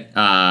of shit,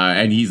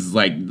 and he's,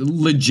 like,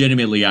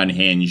 legitimately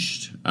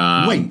unhinged.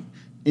 Wait.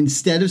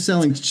 Instead of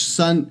selling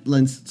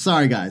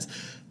sorry, guys.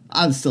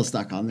 I'm still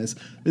stuck on this.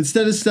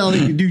 Instead of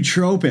selling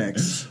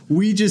nootropics,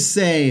 we just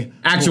say...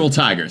 Actual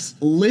tigers.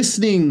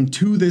 Listening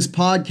to this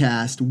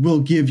podcast will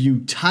give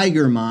you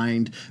tiger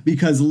mind,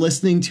 because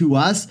listening to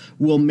us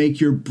will make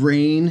your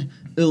brain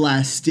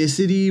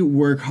elasticity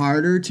work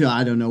harder to,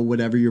 I don't know,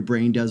 whatever your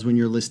brain does when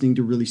you're listening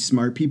to really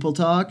smart people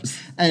talk.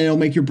 And it'll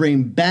make your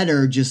brain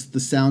better, just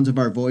the sounds of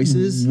our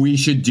voices. We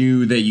should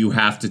do that. You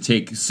have to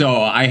take...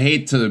 So I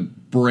hate to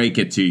break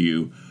it to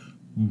you,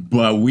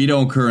 but we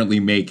don't currently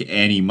make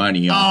any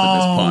money off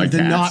of this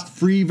podcast. The not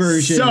free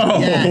version.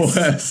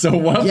 So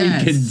what we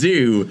can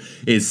do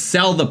is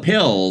sell the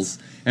pills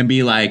and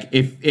be like,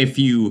 if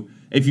you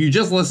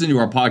just listen to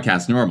our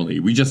podcast normally,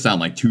 we just sound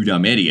like two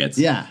dumb idiots.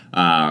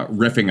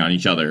 Riffing on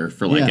each other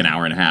for like an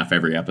hour and a half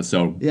every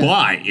episode. Yeah.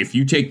 But if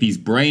you take these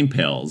brain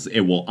pills,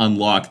 it will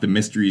unlock the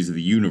mysteries of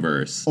the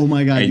universe. Oh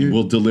my God. And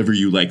will deliver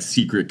you like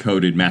secret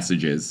coded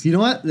messages. You know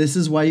what? This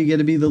is why you get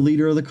to be the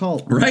leader of the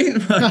cult. Right?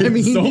 I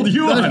mean, sold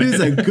you on that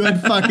is a good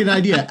fucking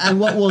idea. And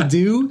what we'll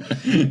do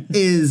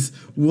is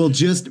we'll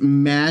just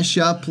mash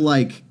up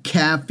like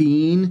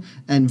caffeine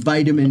and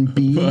vitamin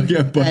B. And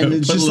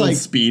it's just like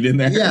speed in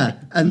there. Yeah.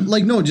 And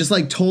like, no, just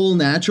like total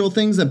natural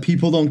things that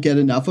people don't get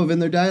enough of in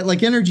their diet.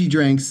 Like energy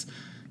drinks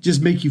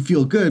just make you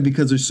feel good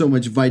because there's so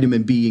much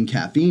vitamin B and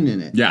caffeine in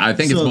it. Yeah, I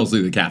think it's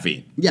mostly the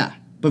caffeine. Yeah.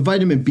 But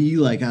vitamin B,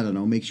 like, I don't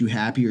know, makes you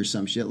happy or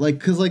some shit. Like,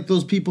 because, like,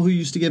 those people who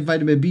used to get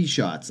vitamin B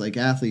shots, like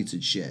athletes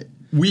and shit.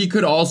 We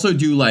could also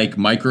do, like,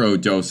 micro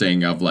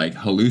dosing of, like,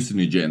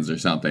 hallucinogens or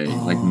something.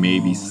 Like,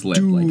 maybe slip,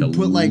 like, a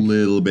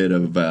little bit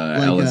of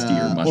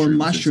LSD or mushrooms. Or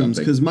mushrooms,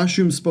 because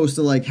mushrooms supposed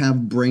to, like,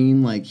 have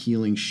brain, like,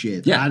 healing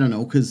shit. Yeah. I don't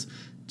know, because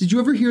did you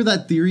ever hear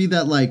that theory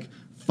that, like,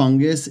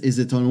 fungus is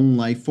its own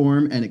life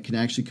form and it can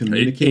actually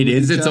communicate It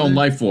is with its each own other?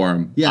 life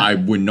form. Yeah. I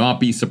would not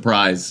be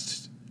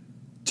surprised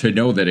to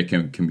know that it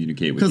can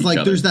communicate with each other. Because,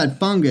 like, there's that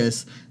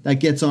fungus that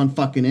gets on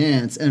fucking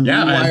ants and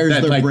rewires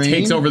that, their like, brain.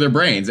 takes over their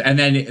brains. And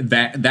then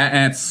that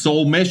ant's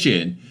sole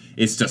mission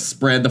is to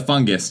spread the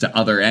fungus to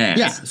other ants.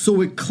 Yeah,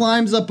 so it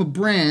climbs up a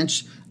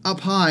branch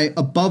up high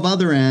above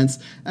other ants,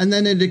 and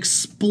then it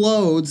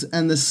explodes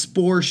and the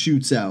spore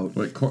shoots out.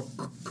 What,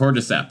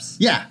 cordyceps?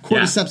 Yeah,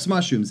 cordyceps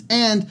mushrooms.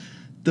 And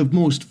the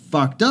most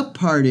fucked up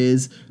part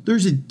is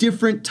there's a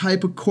different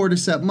type of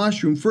cordyceps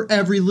mushroom for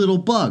every little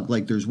bug.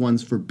 Like, there's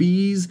ones for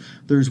bees,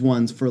 there's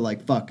ones for,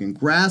 like, fucking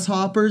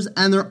grasshoppers,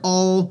 and they're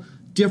all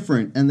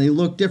different, and they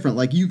look different.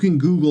 Like, you can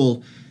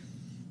Google,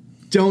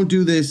 don't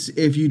do this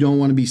if you don't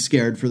want to be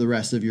scared for the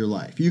rest of your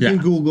life. You can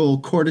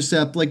Google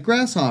cordyceps, like,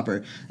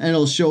 grasshopper, and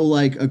it'll show,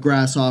 like, a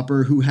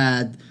grasshopper who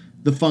had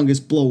the fungus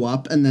blow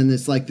up, and then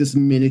it's like this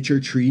miniature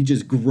tree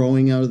just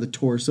growing out of the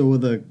torso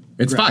of the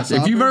It's fucked.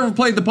 If you've ever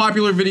played the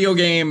popular video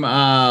game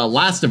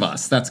Last of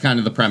Us, that's kind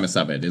of the premise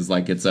of it. Is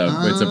like it's a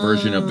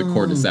version of the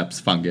cordyceps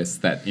fungus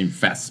that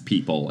infests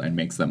people and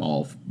makes them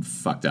all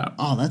fucked up.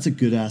 Oh, that's a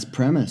good ass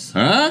premise.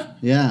 Huh?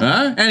 Yeah.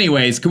 Huh?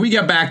 Anyways, can we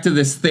get back to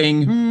this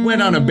thing?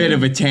 Went on a bit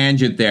of a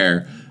tangent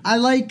there. I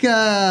like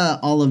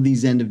all of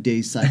these end of day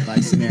sci-fi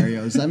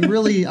scenarios. I'm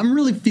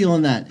really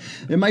feeling that.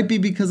 It might be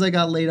because I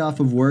got laid off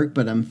of work,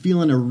 but I'm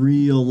feeling a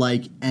real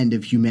like end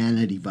of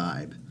humanity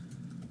vibe.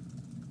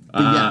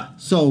 But yeah.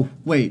 So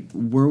wait,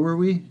 where were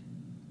we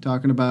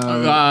talking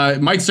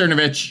about? Mike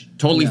Cernovich,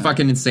 totally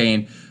fucking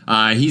insane.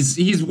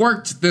 He's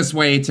worked this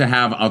way to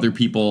have other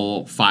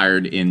people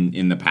fired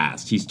in the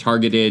past. He's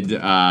targeted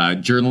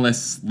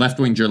journalists,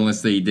 left-wing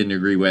journalists that he didn't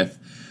agree with.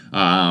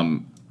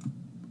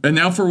 And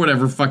now, for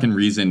whatever fucking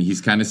reason, he's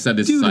kind of set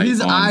his sights on...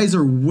 His eyes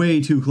are way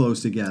too close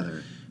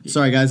together.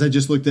 Sorry, guys, I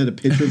just looked at a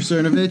picture of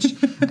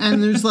Cernovich,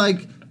 and there's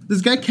like...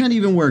 This guy can't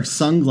even wear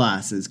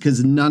sunglasses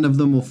because none of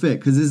them will fit.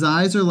 Because his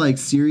eyes are like,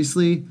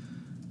 seriously...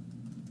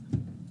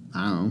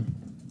 I don't know.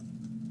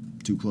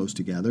 Too close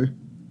together.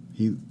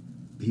 He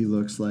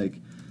looks like...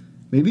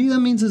 Maybe that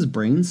means his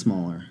brain's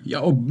smaller.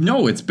 Yo,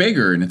 no, it's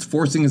bigger, and it's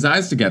forcing his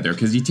eyes together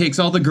because he takes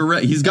all the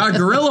gorilla. He's got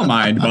gorilla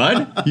mind,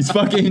 bud. He's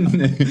fucking.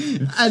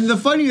 And the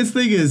funniest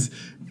thing is,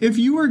 if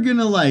you were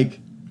gonna like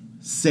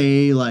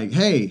say like,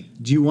 "Hey,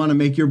 do you want to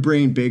make your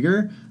brain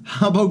bigger?"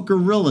 How about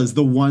gorillas?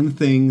 The one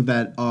thing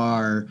that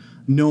are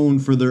known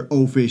for their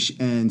oafish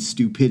and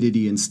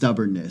stupidity and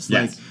stubbornness.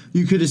 Yes. Like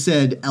you could have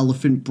said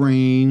elephant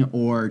brain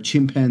or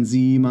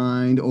chimpanzee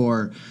mind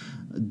or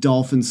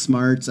dolphin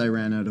smarts. I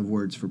ran out of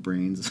words for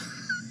brains.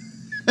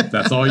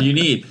 That's all you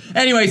need.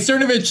 Anyway,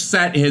 Cernovich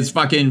set his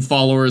fucking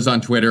followers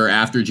on Twitter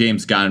after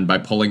James Gunn by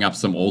pulling up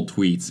some old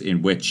tweets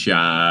in which,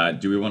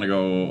 do we want to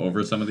go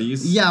over some of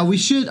these? Yeah, we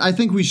should. I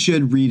think we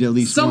should read at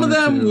least some one of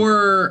or them two.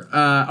 were,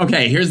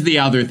 okay, here's the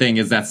other thing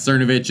is that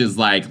Cernovich is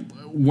like,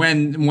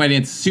 when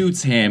it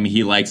suits him,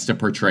 he likes to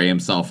portray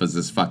himself as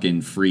this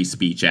fucking free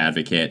speech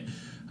advocate.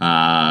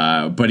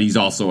 But he's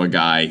also a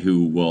guy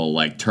who will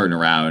like turn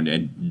around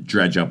and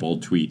dredge up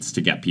old tweets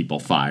to get people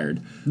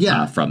fired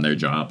from their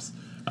jobs.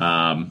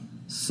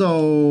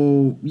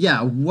 So,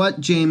 yeah,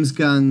 what James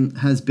Gunn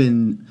has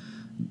been,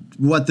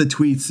 what the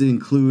tweets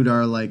include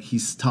are like he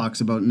talks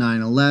about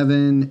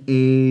 9/11,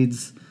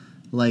 AIDS,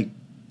 like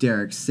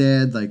Derek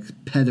said, like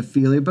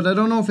pedophilia, but I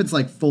don't know if it's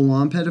like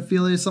full-on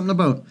pedophilia, something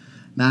about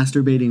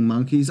masturbating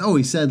monkeys. Oh,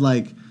 he said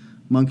like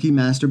monkey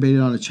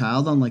masturbated on a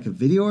child on like a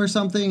video or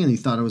something, and he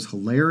thought it was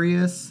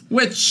hilarious.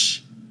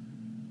 Which,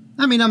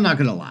 I mean, I'm not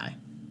going to lie.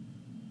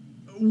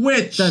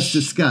 That's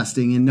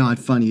disgusting and not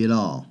funny at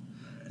all.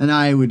 And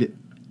I would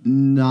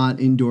not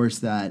endorse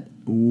that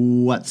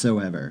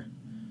whatsoever.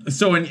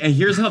 So, and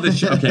here's how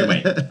this... okay,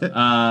 wait.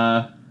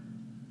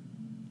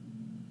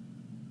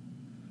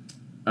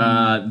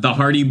 The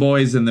Hardy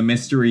Boys and the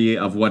mystery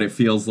of what it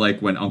feels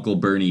like when Uncle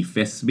Bernie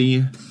fists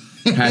me.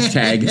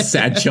 Hashtag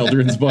sad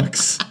children's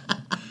books.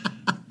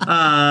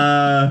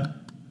 What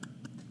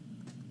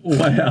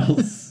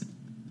else?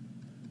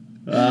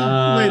 Wait,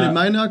 am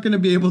I not going to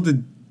be able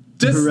to...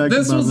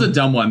 This was a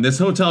dumb one. This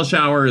hotel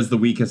shower is the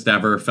weakest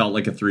ever. Felt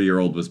like a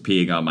 3-year-old was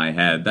peeing on my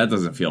head. That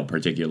doesn't feel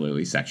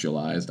particularly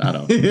sexualized. I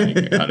don't know.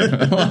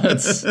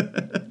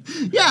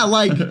 Yeah,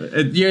 like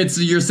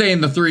you're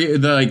saying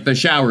the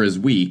shower is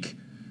weak.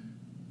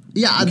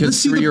 Yeah, because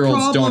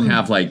 3-year-olds don't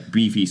have like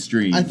beefy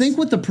streams. I think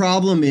what the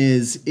problem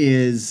is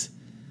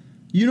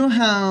you know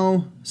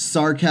how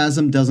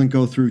sarcasm doesn't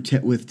go through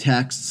with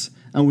texts,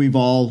 and we've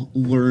all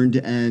learned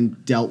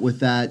and dealt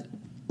with that.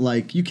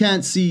 Like, you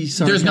can't see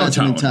sarcasm. There's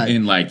no tone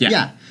in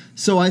Yeah.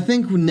 So I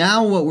think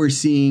now what we're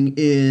seeing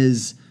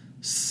is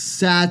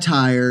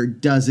satire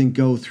doesn't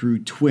go through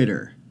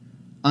Twitter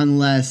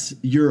unless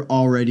you're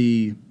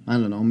already, I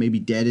don't know, maybe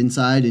dead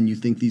inside and you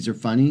think these are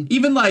funny.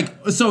 Even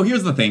so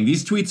here's the thing.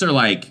 These tweets are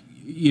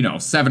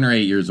 7 or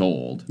 8 years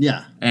old.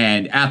 Yeah.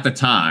 And at the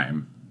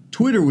time...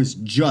 Twitter was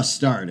just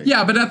starting.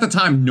 Yeah, but at the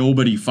time,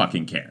 nobody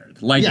fucking cared.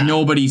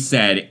 Nobody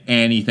said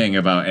anything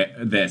about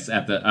this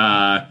at the...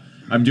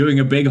 I'm doing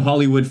a big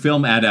Hollywood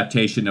film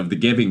adaptation of The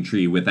Giving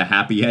Tree with a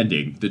happy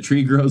ending. The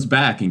tree grows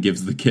back and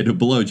gives the kid a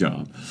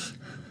blowjob.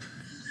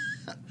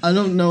 I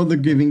don't know The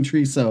Giving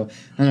Tree, so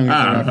I don't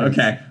get the reference.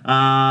 Okay.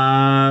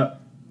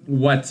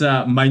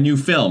 My new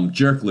film,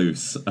 Jerk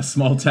Loose, a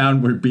small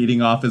town where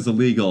beating off is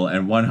illegal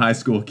and one high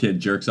school kid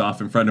jerks off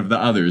in front of the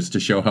others to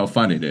show how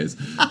fun it is.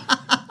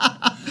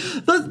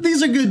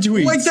 These are good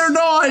tweets. They're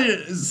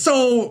not.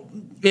 So...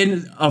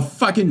 in a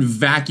fucking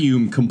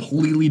vacuum,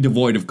 completely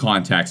devoid of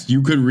context,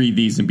 you could read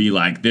these and be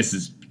like, this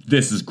is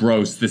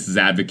gross, this is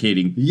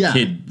advocating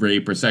kid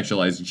rape or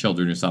sexualizing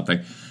children or something.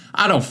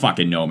 I don't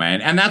fucking know, man.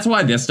 And that's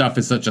why this stuff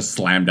is such a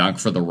slam dunk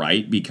for the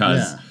right,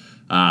 because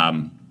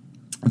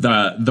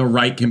the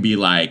right can be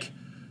like,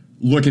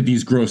 look at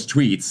these gross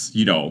tweets,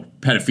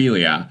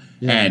 pedophilia,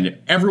 and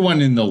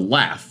everyone in the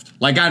left,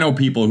 I know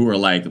people who are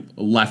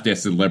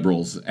leftists and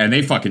liberals, and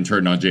they fucking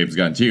turned on James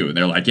Gunn too, and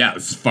they're like, yeah,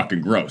 this is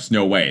fucking gross,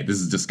 no way, this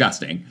is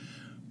disgusting.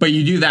 But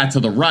you do that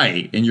to the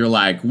right, and you're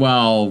like,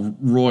 well,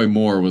 Roy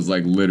Moore was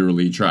like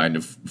literally trying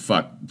to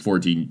fuck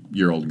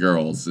 14-year-old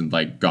girls and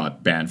like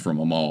got banned from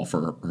them all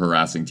for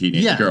harassing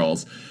teenage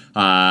girls.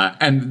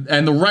 And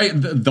the right,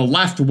 the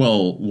left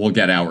will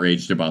get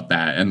outraged about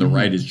that, and the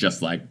right is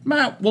just like,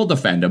 we'll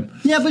defend him.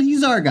 Yeah, but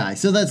he's our guy,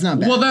 so that's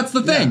not bad. Well, that's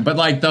the thing. Yeah. But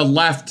like the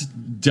left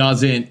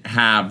doesn't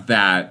have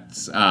that.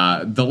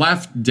 The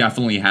left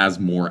definitely has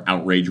more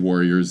outrage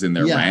warriors in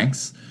their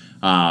ranks.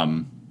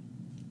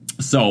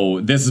 So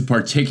this is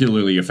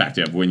particularly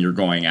effective when you're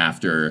going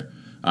after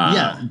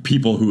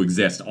people who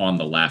exist on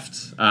the left.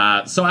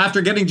 So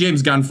after getting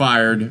James Gunn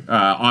fired,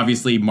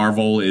 obviously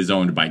Marvel is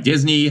owned by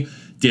Disney.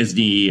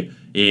 Disney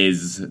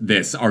is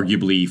this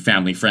arguably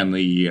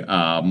family-friendly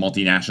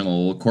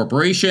multinational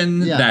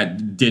corporation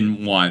that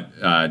didn't want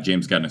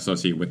James Gunn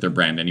associated with their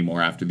brand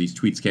anymore after these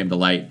tweets came to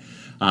light.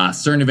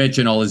 Cernovich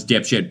and all his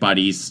dipshit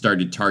buddies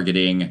started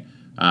targeting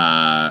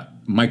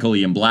Michael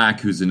Ian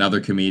Black, who's another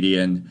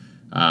comedian,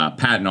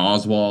 Patton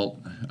Oswalt.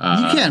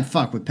 You can't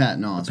fuck with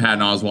Patton Oswalt. Patton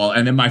Oswalt.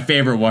 And then my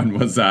favorite one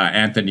was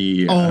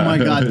Anthony. Oh, my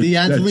God. The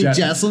Anthony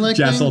Jeselnik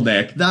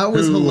thing? That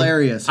was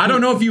hilarious. I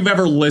don't know if you've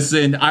ever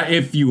listened.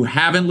 If you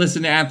haven't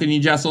listened to Anthony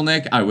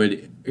Jeselnik, I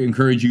would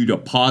encourage you to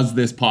pause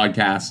this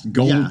podcast.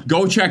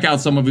 Go check out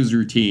some of his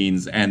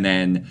routines, and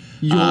then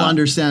you'll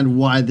understand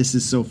why this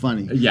is so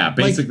funny. Yeah,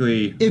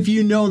 basically. Like, if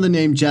you know the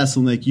name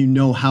Jeselnik, you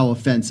know how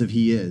offensive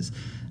he is.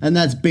 And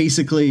that's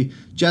basically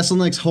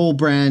Jeselnik's whole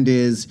brand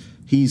is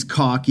he's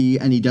cocky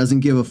and he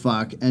doesn't give a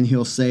fuck, and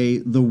he'll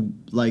say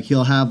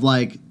he'll have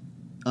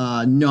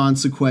non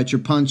sequitur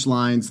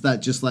punchlines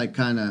that just like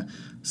kind of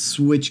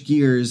switch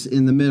gears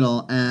in the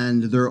middle,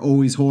 and they're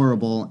always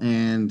horrible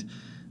and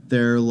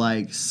they're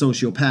like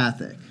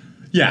sociopathic.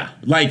 Yeah,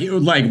 like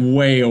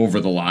way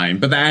over the line,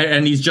 but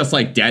and he's just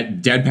like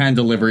deadpan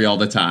delivery all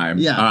the time.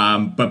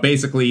 Yeah. But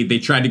basically, they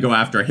tried to go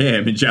after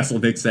him, and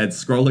Jeselnik said,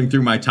 "Scrolling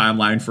through my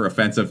timeline for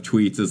offensive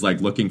tweets is like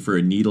looking for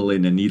a needle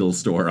in a needle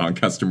store on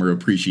Customer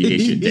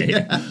Appreciation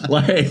Day."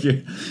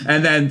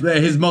 And then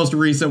his most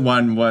recent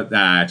one was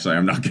actually,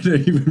 I'm not going to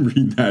even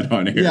read that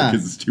on here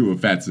because it's too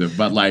offensive.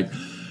 But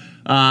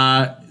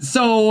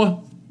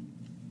so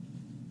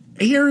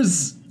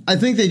here's, I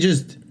think they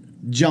just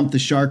jump the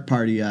shark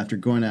party after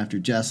going after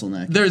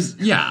Jeselnik.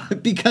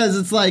 Because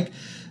it's like,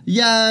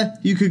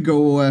 you could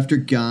go after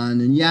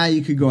Gunn, and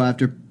you could go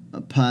after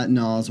Patton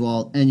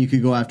Oswalt, and you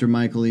could go after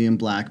Michael Ian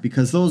Black,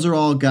 because those are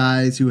all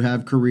guys who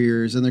have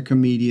careers and they're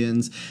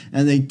comedians,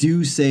 and they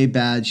do say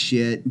bad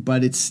shit,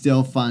 but it's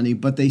still funny,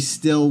 but they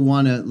still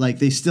want to,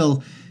 they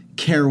still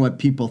care what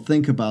people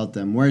think about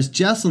them. Whereas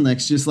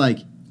Jeselnik's just like,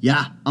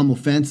 I'm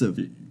offensive.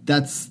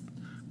 That's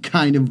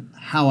kind of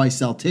how I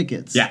sell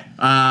tickets. Yeah.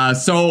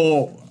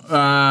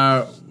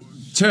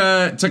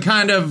 To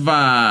kind of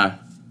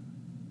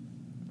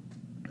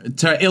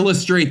to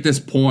illustrate this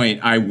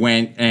point, I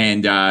went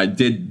and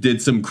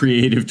did some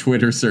creative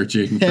Twitter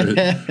searching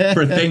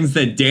for things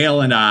that Dale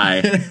and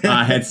I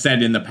had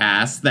said in the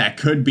past that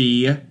could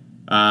be.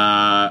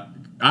 I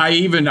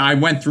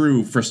went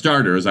through, for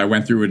starters, and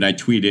I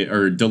tweeted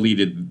or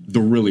deleted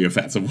the really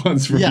offensive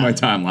ones from my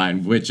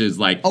timeline, which is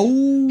like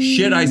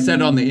shit I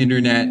said on the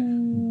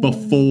internet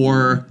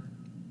before.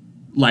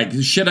 Like,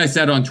 shit I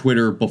said on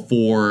Twitter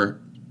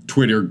before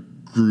Twitter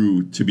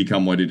grew to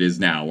become what it is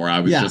now, where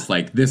I was just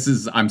like,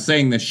 I'm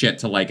saying this shit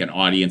to, like, an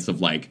audience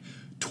of, like,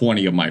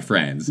 20 of my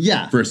friends.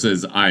 Yeah.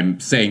 Versus I'm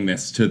saying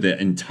this to the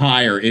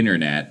entire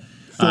internet.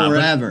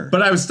 Forever.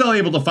 But I was still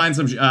able to find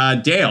some...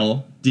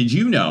 Dale, did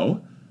you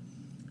know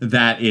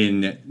that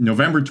in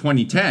November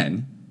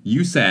 2010,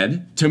 you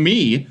said to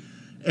me,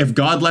 if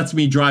God lets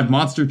me drive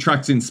monster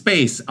trucks in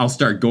space, I'll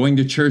start going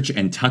to church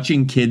and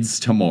touching kids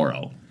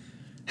tomorrow.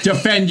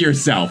 Defend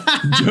yourself.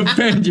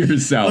 Defend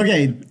yourself.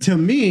 Okay, to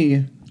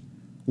me,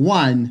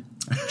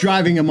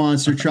 driving a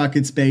monster truck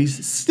in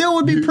space still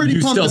would be pretty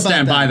pumped about that. You still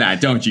stand by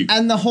that, don't you?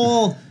 And the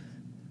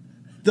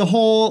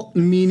whole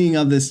meaning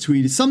of this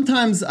tweet is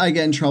sometimes I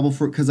get in trouble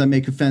because I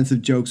make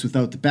offensive jokes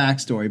without the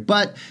backstory.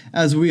 But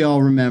as we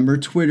all remember,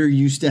 Twitter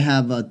used to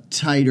have a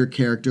tighter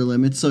character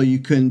limit, so you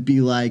couldn't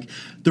be like,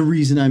 the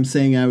reason I'm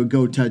saying I would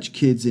go touch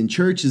kids in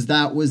church is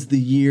that was the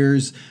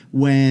years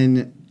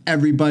when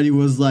everybody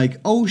was like,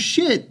 oh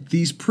shit,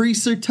 these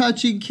priests are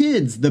touching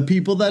kids. The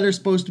people that are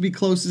supposed to be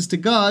closest to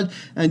God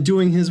and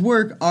doing his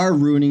work are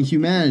ruining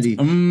humanity.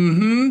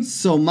 Mm-hmm.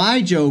 So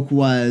my joke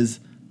was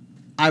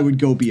I would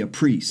go be a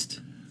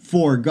priest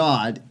for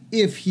God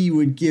if he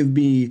would give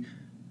me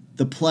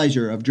the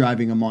pleasure of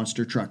driving a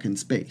monster truck in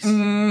space.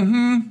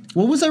 Mm-hmm.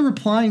 What was I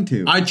replying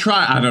to? I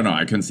don't know.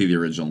 I couldn't see the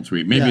original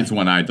tweet. Maybe it's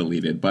one I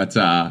deleted, but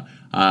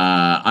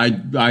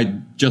I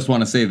just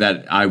want to say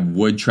that I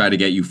would try to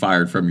get you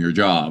fired from your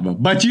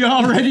job, but you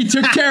already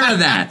took care of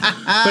that.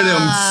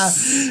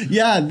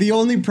 Yeah, the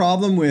only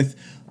problem with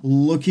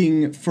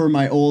looking for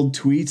my old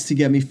tweets to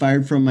get me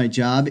fired from my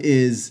job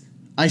is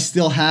I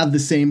still have the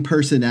same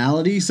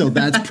personality, so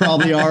that's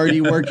probably already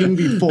working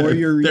before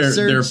your research.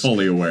 They're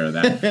fully aware of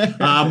that.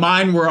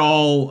 Mine were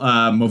all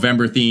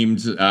Movember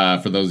themed.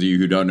 For those of you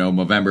who don't know,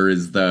 Movember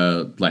is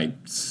the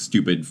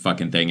stupid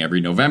fucking thing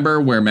every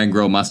November where men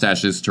grow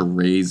mustaches to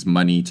raise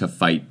money to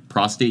fight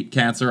prostate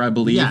cancer, I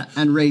believe. Yeah,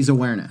 and raise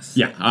awareness.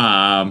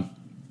 Yeah.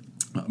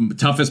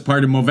 Toughest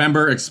part of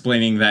Movember,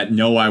 explaining that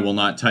no, I will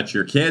not touch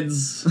your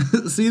kids.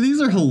 See, these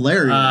are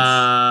hilarious.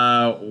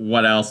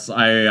 What else?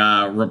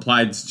 I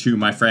replied to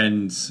my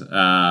friend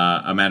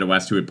Amanda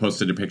West, who had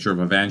posted a picture of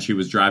a van she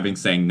was driving,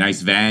 saying,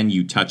 "Nice van,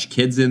 you touch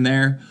kids in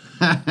there."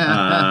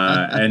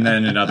 And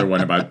then another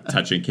one about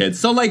touching kids.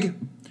 So,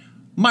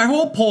 my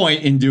whole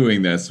point in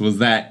doing this was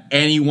that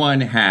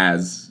anyone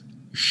has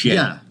shit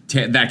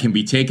that can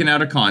be taken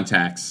out of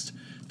context.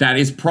 That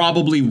is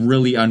probably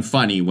really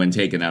unfunny when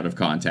taken out of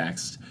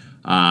context,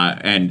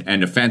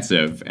 and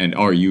offensive. And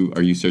are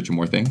you searching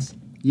more things?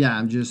 Yeah,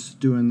 I'm just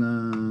doing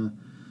the.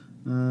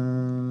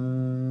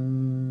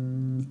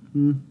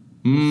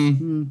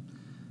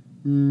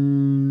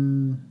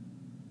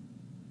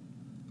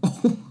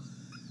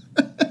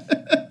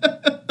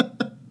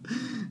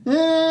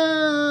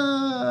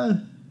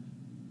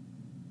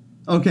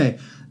 Okay,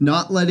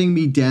 not letting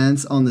me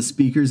dance on the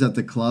speakers at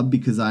the club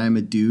because I am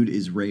a dude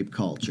is rape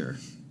culture.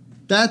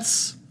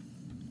 That's,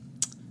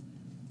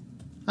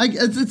 I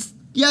could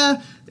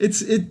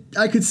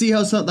see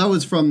how that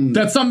was from.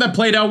 That's something that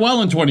played out well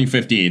in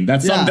 2015.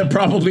 That's something that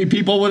probably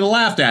people would have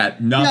laughed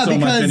at. Not so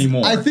much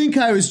anymore. I think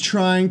I was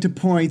trying to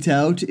point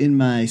out in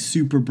my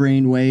super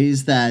brain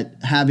ways that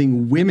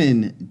having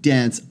women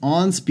dance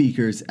on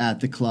speakers at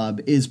the club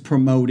is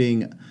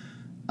promoting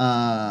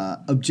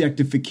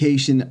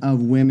objectification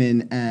of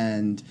women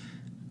and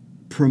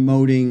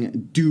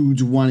promoting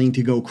dudes wanting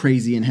to go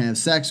crazy and have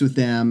sex with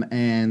them,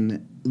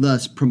 and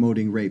thus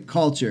promoting rape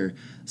culture.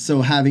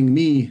 So having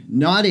me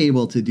not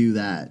able to do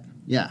that,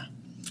 yeah.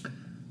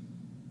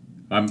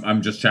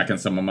 I'm just checking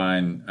some of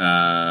mine.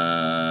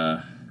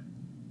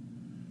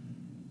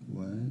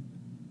 What?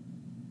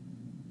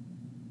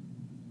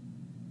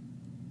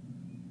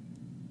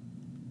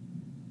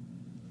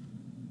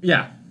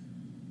 Yeah.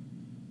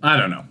 I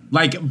don't know.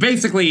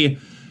 Basically,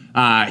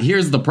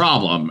 here's the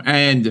problem.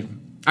 And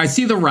I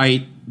see the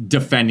right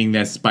defending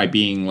this by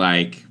being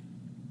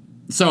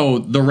so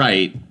the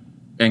right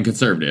and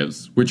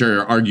conservatives, which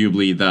are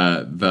arguably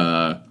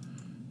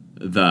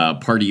the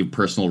party of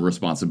personal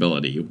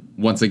responsibility.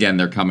 Once again,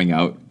 they're coming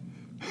out.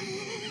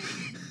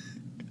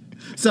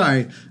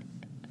 Sorry.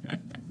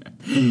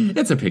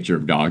 It's a picture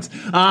of dogs.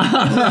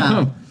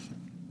 Yeah.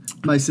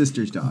 My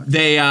sister's dog.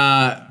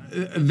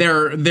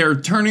 They're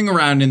turning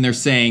around and they're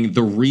saying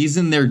the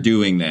reason they're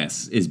doing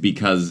this is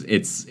because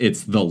it's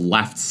the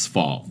left's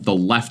fault. The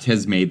left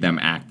has made them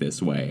act this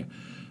way.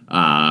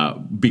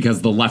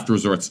 Because the left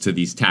resorts to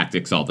these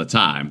tactics all the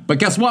time. But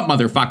guess what,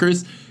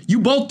 motherfuckers? You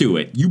both do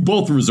it. You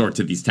both resort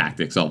to these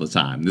tactics all the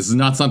time. This is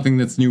not something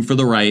that's new for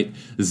the right.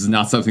 This is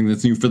not something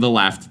that's new for the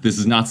left. This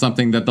is not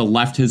something that the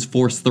left has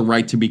forced the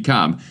right to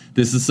become.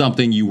 This is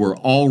something you were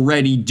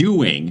already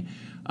doing.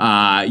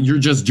 You're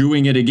just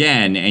doing it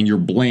again, and you're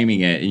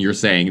blaming it, and you're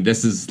saying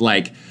this is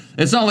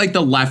it's not like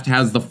the left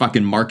has the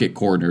fucking market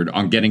cornered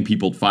on getting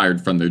people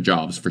fired from their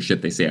jobs for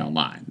shit they say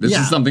online. This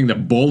is something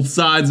that both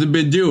sides have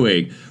been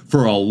doing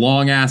for a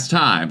long-ass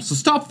time. So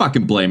stop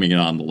fucking blaming it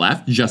on the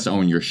left. Just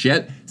own your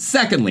shit.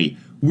 Secondly,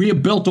 we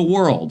have built a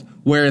world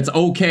where it's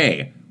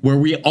okay, where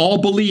we all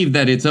believe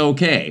that it's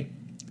okay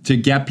to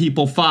get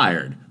people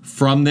fired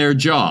from their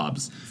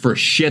jobs for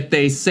shit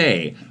they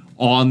say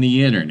on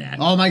the internet.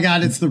 Oh my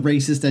God, it's the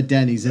racist at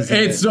Denny's, isn't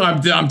it?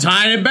 I'm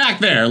tying it back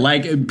there.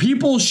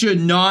 People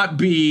should not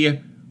be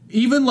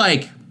even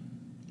there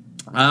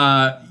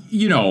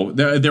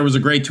was a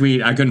great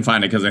tweet. I couldn't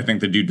find it because I think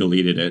the dude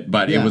deleted it.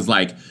 But it was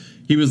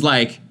he was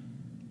like,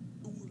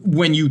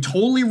 when you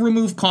totally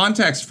remove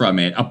context from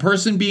it, a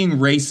person being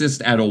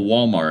racist at a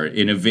Walmart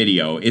in a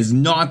video is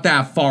not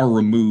that far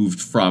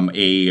removed from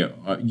a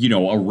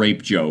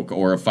rape joke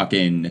or a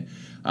fucking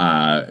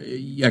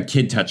a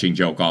kid touching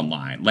joke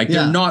online.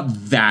 They're not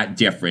that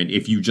different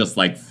if you just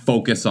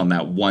focus on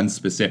that one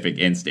specific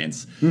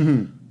instance.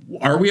 Mm-hmm.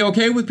 Are we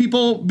okay with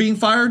people being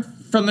fired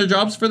from their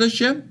jobs for this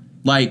shit?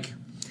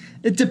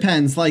 It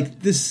depends.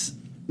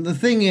 The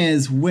thing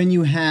is, when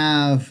you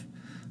have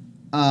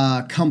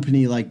a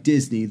company like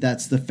Disney,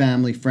 that's the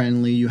family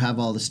friendly, you have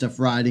all the stuff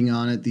riding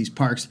on it, these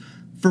parks.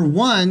 For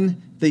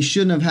one, they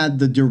shouldn't have had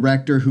the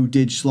director who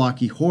did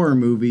schlocky horror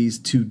movies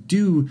to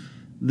do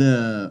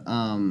the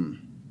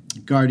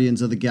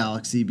Guardians of the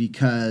Galaxy,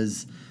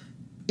 because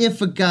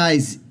if a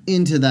guy's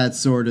into that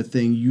sort of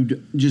thing,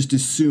 you'd just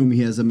assume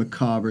he has a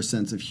macabre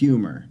sense of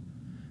humor.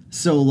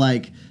 So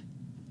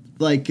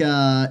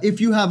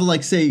if you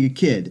have say a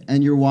kid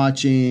and you're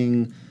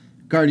watching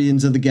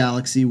Guardians of the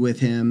Galaxy with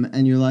him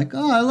and you're like,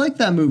 oh, I like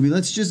that movie,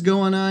 let's just go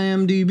on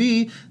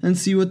IMDb and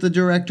see what the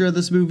director of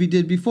this movie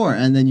did before,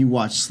 and then you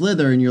watch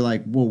Slither and you're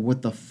like, whoa,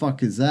 what the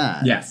fuck is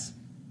that? Yes.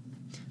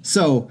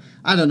 So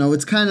I don't know,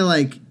 it's kind of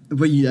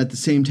But at the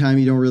same time,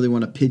 you don't really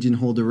want to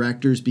pigeonhole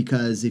directors,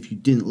 because if you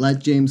didn't let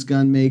James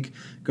Gunn make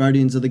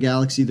Guardians of the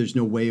Galaxy, there's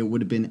no way it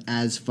would have been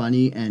as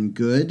funny and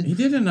good. He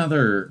did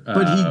another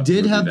but he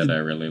did movie have that I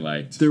really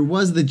liked. There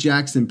was the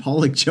Jackson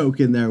Pollock joke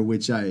in there,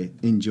 which I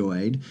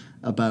enjoyed,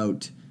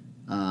 about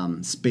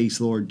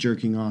Space Lord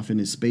jerking off in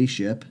his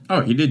spaceship.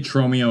 Oh, he did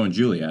Tromeo and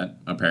Juliet,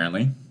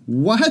 apparently.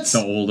 What?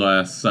 The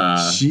old-ass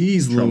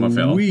Jeez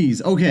Troma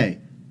Louise. film. Okay.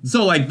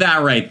 So, like,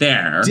 that right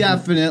there.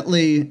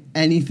 Definitely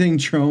anything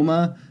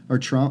Troma, or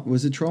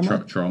was it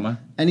Troma? Troma.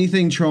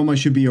 Anything Troma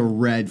should be a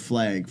red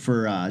flag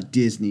for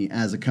Disney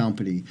as a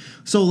company.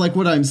 So, like,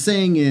 what I'm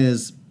saying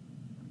is,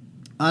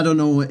 I don't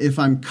know if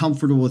I'm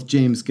comfortable with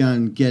James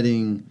Gunn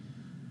getting...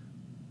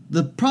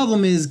 The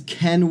problem is,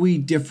 can we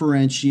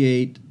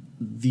differentiate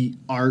the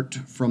art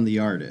from the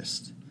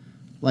artist?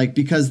 Like,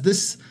 because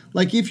this...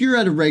 Like, if you're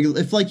at a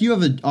regular... If, like, you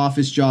have an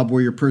office job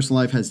where your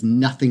personal life has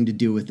nothing to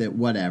do with it,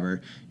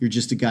 whatever. You're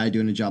just a guy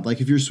doing a job. Like,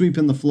 if you're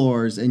sweeping the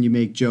floors and you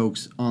make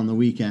jokes on the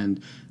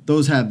weekend,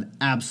 those have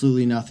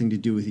absolutely nothing to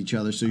do with each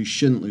other, so you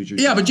shouldn't lose your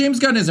job. Yeah, but James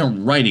Gunn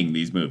isn't writing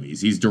these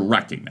movies. He's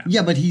directing them.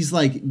 Yeah, but he's,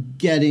 like,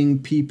 getting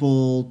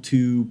people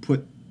to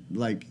put,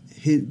 like...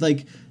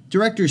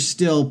 Directors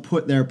still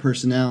put their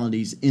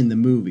personalities in the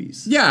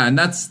movies. Yeah, and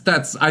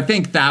that's I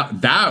think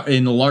that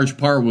in a large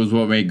part was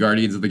what made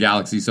Guardians of the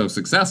Galaxy so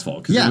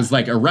successful, because it was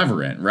like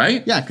irreverent,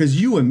 right? Yeah, because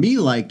you and me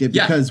liked it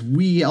because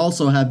we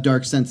also have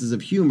dark senses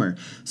of humor.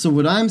 So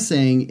what I'm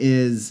saying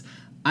is,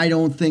 I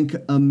don't think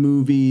a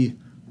movie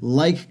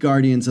like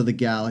Guardians of the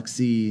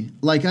Galaxy,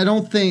 like, I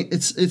don't think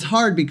it's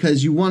hard,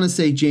 because you want to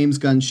say James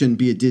Gunn shouldn't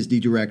be a Disney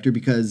director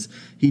because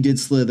he did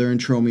Slither and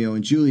Tromeo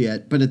and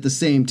Juliet, but at the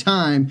same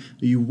time,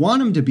 you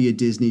want him to be a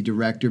Disney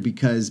director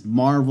because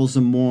Marvel's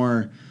a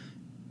more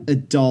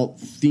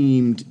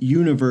adult-themed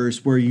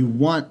universe where you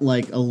want,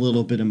 like, a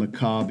little bit of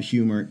macabre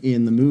humor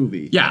in the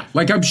movie. Yeah,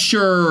 like, I'm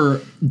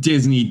sure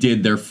Disney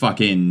did their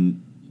fucking,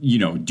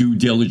 due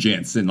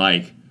diligence and,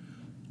 like,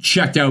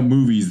 checked out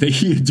movies that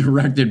he had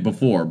directed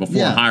before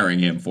hiring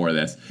him for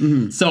this.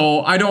 Mm-hmm.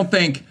 So I don't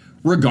think,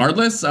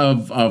 regardless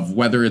of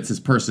whether it's his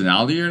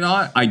personality or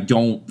not, I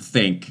don't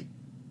think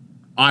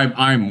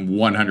I'm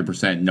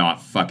 100%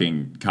 not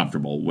fucking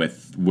comfortable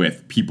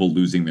with people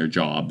losing their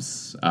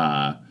jobs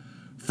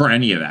for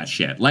any of that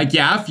shit. Like,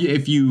 yeah,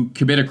 if you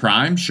commit a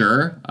crime,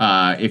 sure.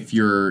 If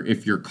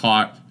you're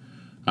caught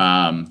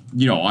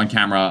on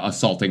camera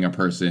assaulting a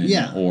person,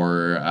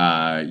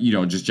 or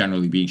just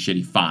generally being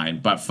shitty, fine.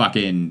 But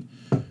fucking,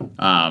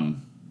 I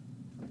don't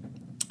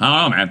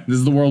know, man. This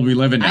is the world we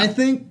live in now. I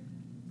think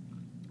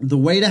the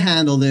way to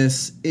handle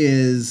this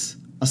is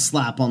a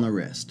slap on the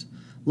wrist.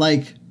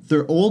 Like,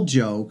 they're old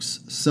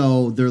jokes,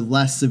 so they're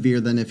less severe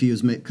than if he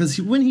was because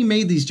when he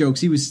made these jokes,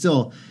 he was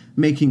still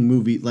making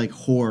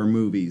horror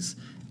movies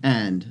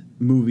and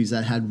movies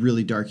that had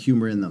really dark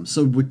humor in them.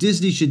 So what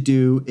Disney should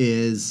do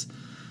is,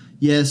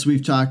 yes,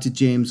 we've talked to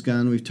James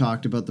Gunn, we've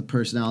talked about the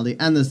personality,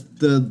 and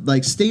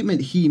the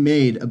statement he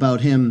made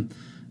about him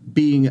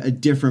being a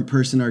different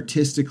person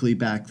artistically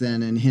back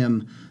then, and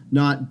him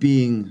not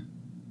being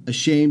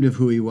ashamed of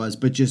who he was,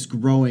 but just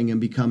growing and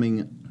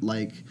becoming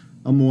like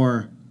a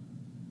more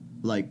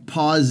like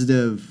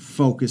positive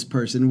focused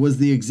person, was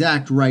the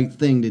exact right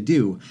thing to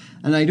do.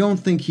 And I don't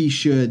think he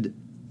should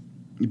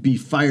be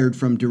fired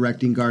from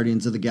directing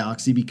Guardians of the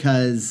Galaxy,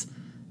 because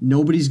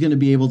nobody's going to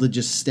be able to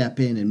just step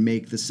in and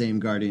make the same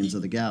Guardians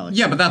of the Galaxy.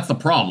 Yeah, but that's the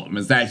problem,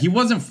 is that he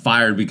wasn't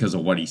fired because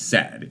of what he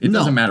said. It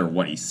doesn't matter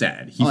what he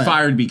said. He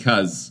fired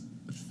because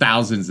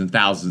thousands and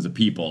thousands of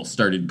people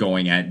started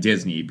going at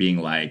Disney, being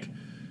like,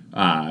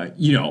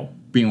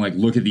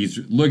 look at these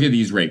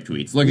rape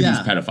tweets, look at these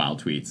pedophile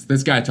tweets.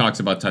 This guy talks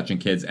about touching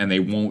kids, and they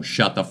won't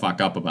shut the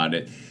fuck up about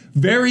it.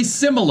 Very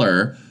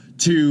similar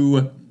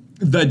to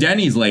the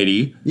Denny's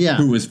lady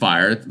who was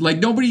fired. Like,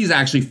 nobody's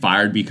actually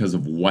fired because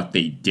of what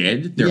they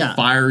did. They're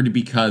fired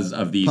because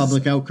of these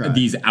public outcry,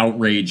 these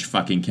outrage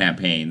fucking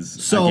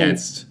campaigns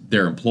against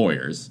their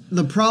employers.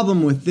 The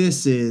problem with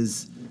this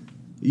is,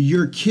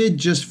 your kid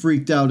just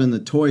freaked out in the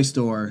toy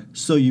store,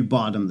 so you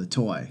bought him the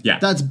toy. Yeah.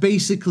 That's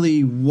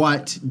basically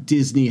what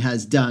Disney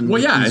has done.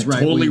 Well, yeah, it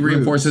totally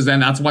reinforces,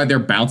 and that's why they're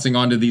bouncing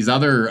onto these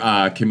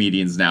other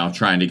comedians now,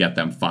 trying to get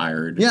them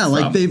fired. Yeah,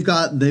 like they've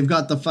got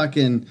the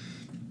fucking...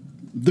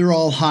 They're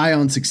all high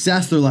on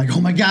success. They're like,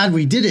 oh my God,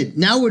 we did it.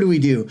 Now what do we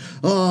do?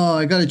 Oh,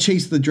 I got to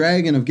chase the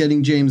dragon of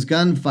getting James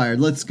Gunn fired.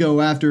 Let's go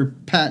after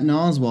Patton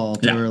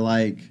Oswalt or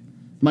like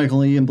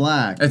Michael Ian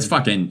Black. It's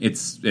fucking,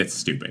 it's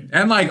stupid.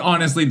 And like,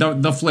 honestly,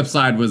 the flip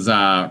side was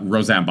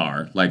Roseanne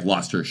Barr, like,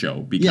 lost her show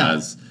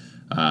because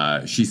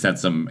she said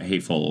some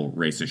hateful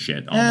racist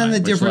shit online. And the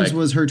difference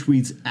was her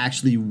tweets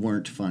actually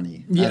weren't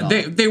funny. Yeah,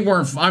 they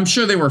weren't. I'm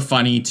sure they were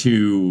funny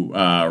to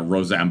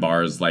Roseanne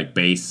Barr's like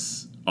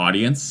base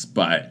audience,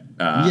 but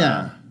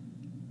yeah.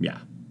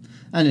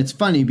 And it's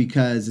funny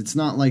because it's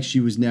not like she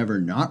was never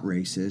not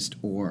racist,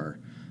 or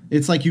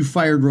it's like you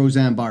fired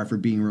Roseanne Barr for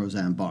being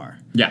Roseanne Barr.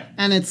 Yeah.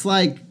 And it's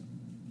like,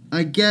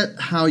 I get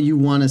how you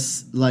want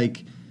to,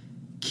 like,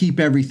 keep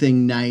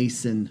everything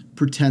nice and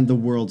pretend the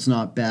world's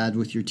not bad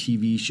with your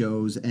TV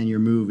shows and your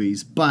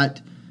movies.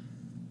 But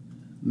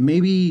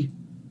maybe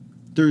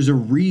there's a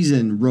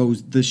reason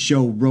the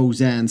show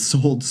Roseanne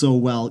sold so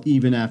well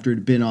even after it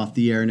had been off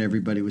the air and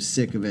everybody was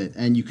sick of it.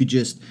 And you could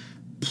just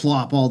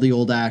plop all the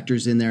old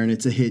actors in there and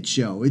it's a hit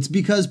show. It's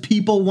because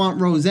people want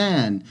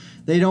Roseanne.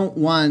 They don't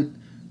want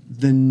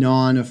the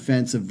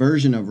non-offensive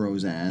version of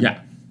Roseanne.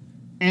 Yeah.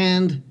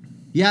 And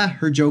yeah,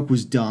 her joke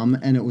was dumb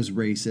and it was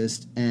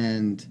racist.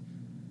 And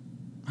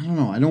I don't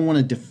know. I don't want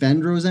to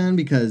defend Roseanne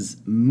because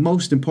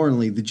most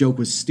importantly, the joke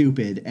was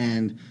stupid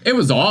and it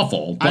was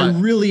awful. But I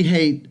really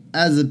hate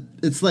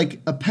it's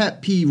like a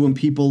pet peeve when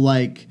people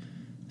like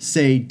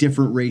say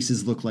different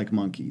races look like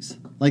monkeys.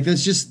 Like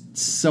that's just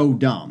so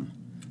dumb.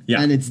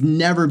 Yeah. And it's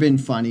never been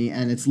funny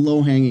and it's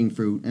low hanging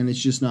fruit and it's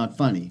just not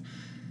funny.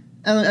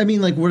 And I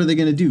mean, like, what are they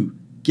going to do?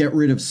 Get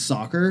rid of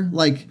soccer?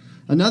 Like,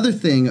 another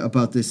thing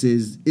about this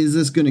is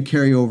this going to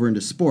carry over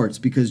into sports?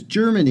 Because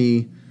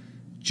Germany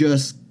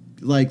just,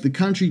 like, the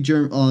country,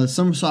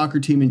 some soccer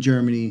team in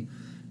Germany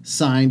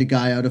signed a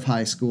guy out of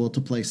high school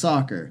to play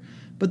soccer.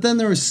 But then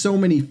there were so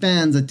many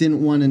fans that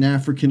didn't want an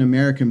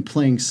African-American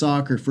playing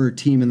soccer for a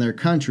team in their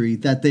country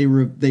that they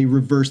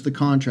reversed the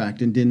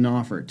contract and didn't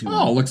offer it to him.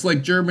 Oh, looks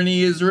like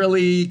Germany has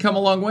really come a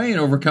long way in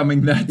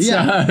overcoming that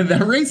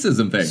that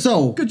racism thing.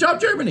 So, good job,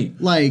 Germany.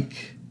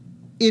 Like,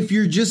 if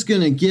you're just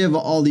going to give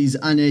all these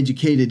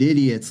uneducated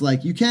idiots,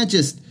 like, you can't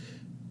just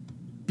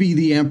be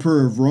the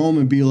emperor of Rome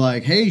and be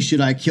like, hey,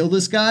 should I kill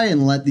this guy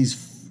and let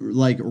these,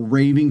 like,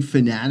 raving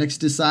fanatics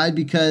decide?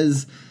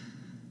 Because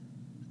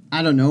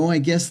I don't know, I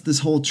guess this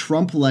whole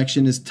Trump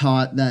election has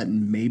taught that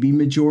maybe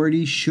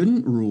majority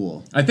shouldn't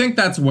rule. I think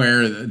that's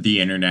where the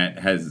internet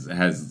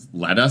has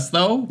led us,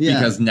 though,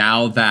 because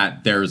now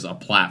that there's a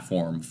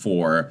platform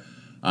for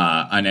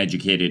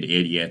uneducated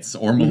idiots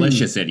or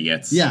malicious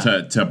idiots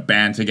to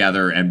band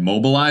together and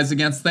mobilize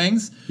against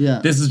things,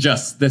 this is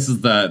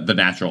the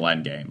natural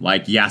end game.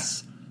 Like,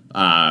 yes,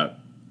 the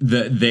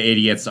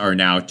idiots are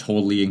now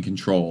totally in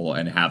control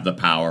and have the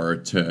power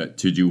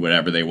to do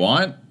whatever they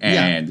want,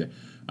 and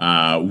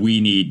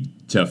we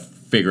need to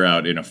figure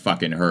out in a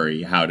fucking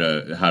hurry how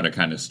to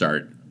kind of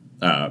start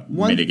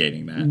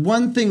mitigating that.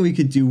 One thing we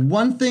could do,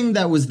 one thing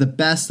that was the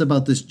best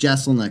about this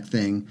Jeselnik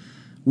thing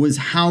was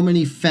how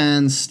many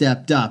fans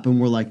stepped up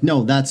and were like,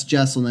 no, that's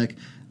Jeselnik.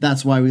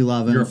 That's why we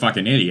love him. You're a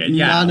fucking idiot.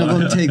 Yeah. None of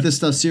them take this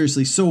stuff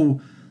seriously.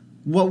 So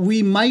what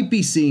we might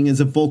be seeing is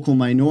a vocal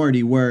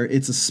minority where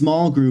it's a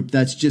small group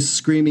that's just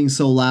screaming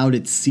so loud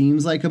it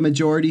seems like a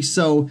majority.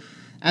 So,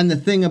 and the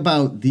thing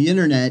about the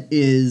internet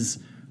is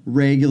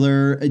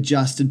regular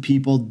adjusted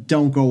people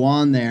don't go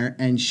on there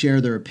and share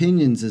their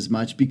opinions as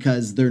much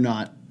because they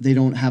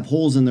don't have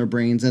holes in their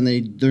brains and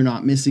they're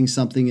not missing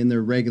something in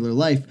their regular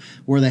life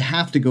where they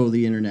have to go to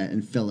the internet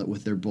and fill it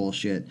with their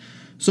bullshit.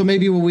 So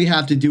maybe what we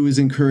have to do is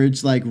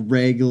encourage like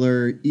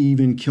regular,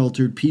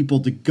 even-kiltered people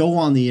to go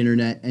on the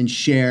internet and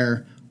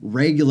share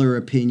regular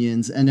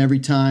opinions, and every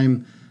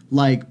time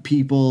like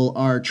people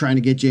are trying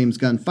to get James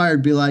Gunn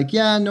fired, be like,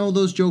 yeah, no,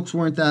 those jokes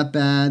weren't that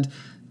bad.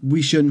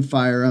 We shouldn't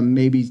fire him,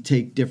 maybe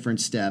take different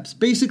steps.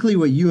 Basically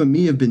what you and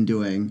me have been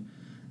doing,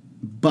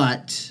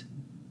 but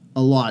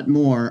a lot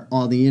more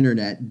on the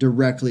internet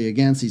directly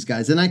against these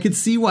guys. And I could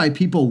see why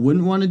people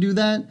wouldn't want to do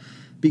that,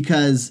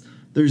 because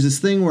there's this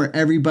thing where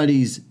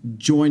everybody's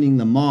joining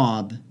the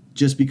mob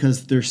just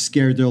because they're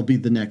scared they'll be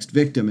the next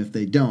victim if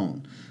they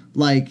don't.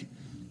 Like,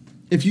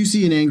 if you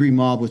see an angry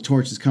mob with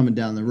torches coming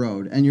down the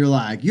road and you're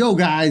like, yo,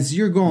 guys,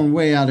 you're going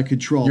way out of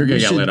control. You're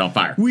going to get lit on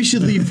fire. We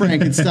should leave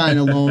Frankenstein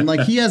alone.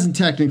 Like, he hasn't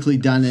technically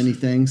done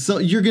anything. So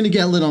you're going to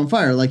get lit on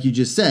fire, like you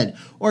just said.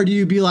 Or do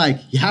you be like,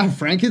 yeah,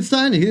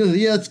 Frankenstein?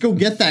 Yeah, let's go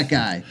get that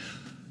guy.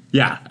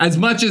 Yeah, as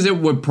much as it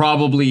would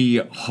probably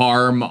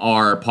harm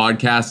our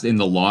podcast in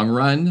the long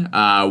run,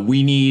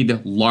 we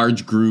need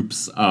large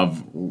groups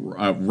of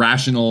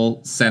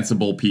rational,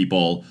 sensible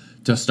people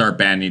to start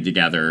banding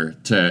together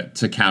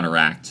to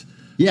counteract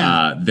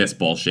this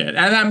bullshit.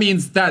 And that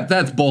means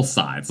that's both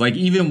sides. Like,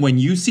 even when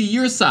you see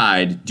your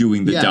side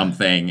doing the dumb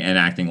thing and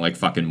acting like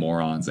fucking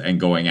morons and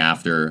going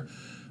after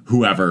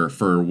whoever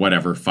for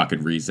whatever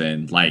fucking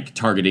reason, like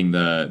targeting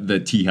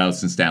the tea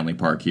house in Stanley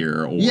Park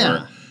here,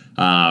 or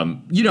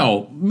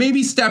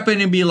maybe step in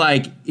and be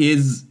like,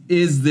 is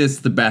this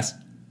the best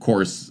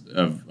course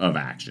of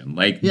action?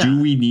 Like,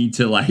 do we need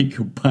to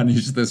like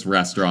punish this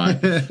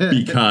restaurant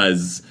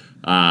because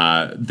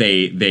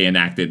they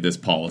enacted this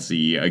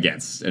policy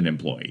against an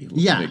employee?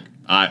 Like,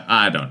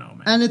 I don't know,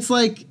 man. And it's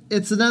like,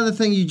 it's another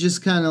thing you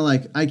just kind of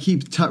like, I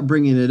keep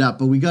bringing it up,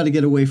 but we got to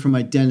get away from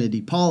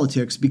identity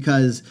politics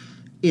because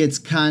it's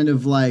kind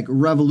of like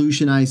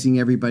revolutionizing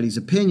everybody's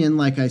opinion.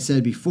 Like I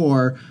said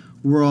before,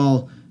 we're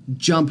all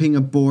jumping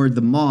aboard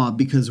the mob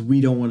because we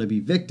don't want to be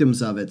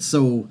victims of it.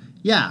 So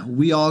yeah,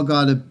 we all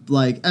gotta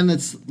like, and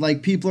it's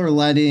like people are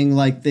letting,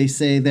 like they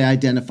say they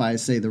identify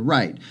as, say, the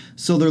right.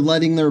 So they're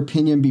letting their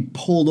opinion be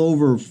pulled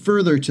over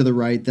further to the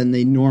right than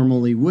they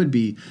normally would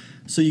be.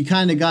 So you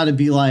kind of gotta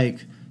be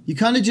like, you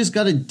kind of just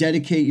gotta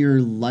dedicate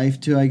your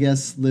life to, I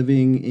guess,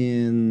 living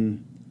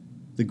in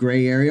the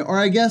gray area. Or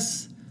I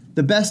guess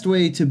the best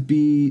way to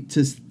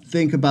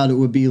think about it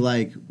would be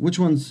like, which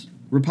ones?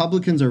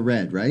 Republicans are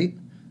red, right?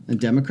 And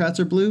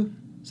Democrats are blue?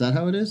 Is that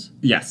how it is?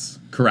 Yes,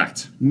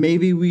 correct.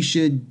 Maybe we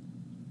should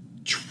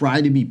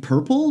try to be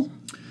purple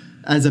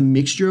as a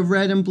mixture of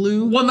red and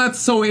blue. Well, that's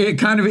so it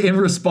kind of in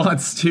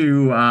response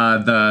to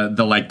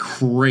the like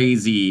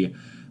crazy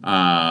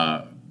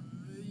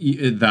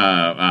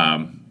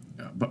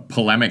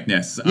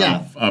polemicness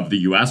of the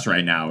U.S.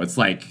 right now. It's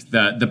like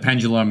the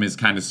pendulum is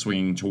kind of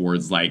swinging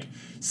towards like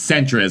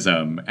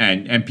centrism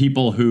and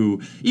people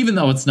who, even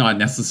though it's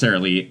not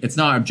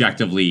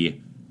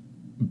objectively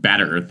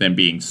better than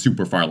being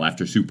super far left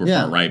or super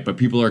far right, but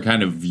people are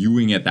kind of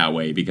viewing it that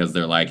way because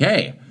they're like,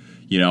 hey,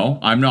 you know,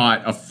 I'm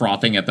not a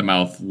frothing at the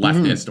mouth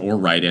leftist or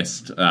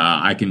rightist.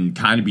 I can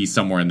kind of be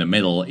somewhere in the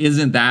middle.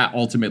 Isn't that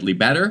ultimately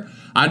better?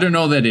 I don't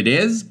know that it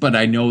is, but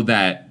I know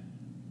that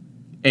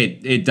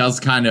it does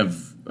kind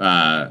of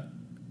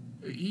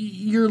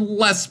you're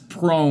less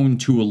prone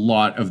to a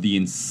lot of the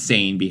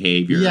insane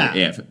behavior.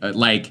 If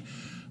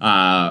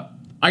I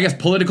guess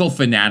political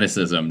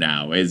fanaticism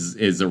now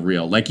is a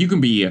real, like, you can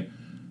be a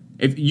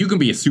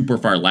super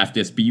far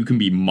leftist, but you can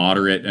be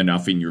moderate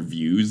enough in your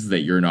views that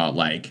you're not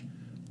like,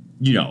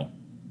 you know,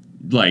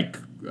 like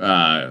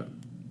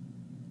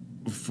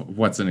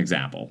what's an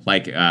example?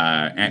 Like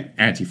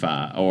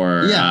Antifa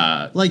or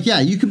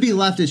you could be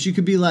leftist. You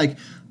could be like,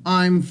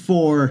 I'm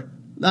for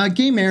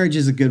gay marriage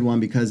is a good one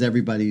because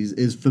everybody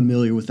is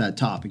familiar with that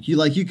topic.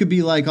 You could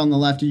be like on the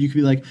left, or you could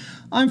be like,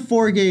 I'm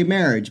for gay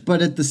marriage,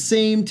 but at the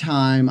same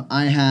time,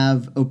 I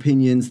have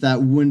opinions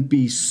that wouldn't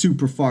be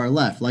super far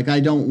left. Like,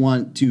 I don't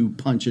want to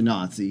punch a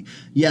Nazi.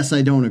 Yes,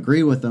 I don't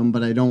agree with them,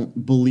 but I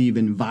don't believe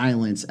in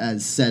violence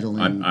as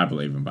settling. I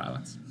believe in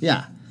violence.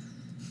 Yeah.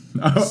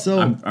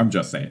 So I'm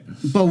just saying.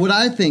 But what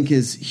I think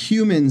is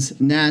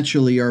humans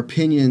naturally, our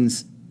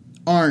opinions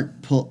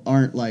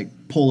aren't like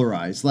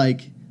polarized.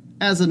 Like,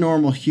 as a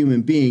normal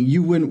human being,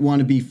 you wouldn't want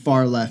to be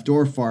far left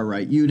or far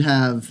right. You'd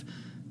have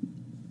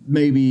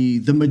maybe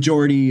the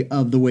majority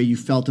of the way you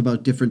felt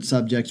about different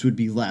subjects would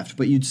be left,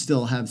 but you'd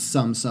still have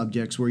some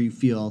subjects where you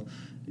feel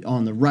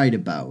on the right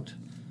about.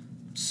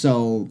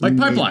 So, like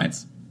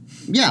pipelines.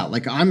 Yeah,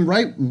 like I'm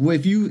right.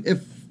 If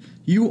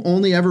you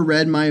only ever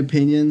read my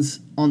opinions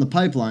on the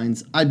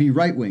pipelines, I'd be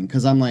right wing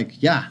because I'm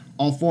like, yeah,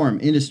 all for 'em,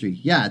 industry.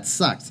 Yeah, it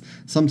sucks.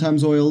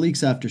 Sometimes oil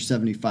leaks after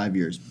 75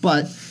 years,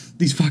 but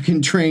these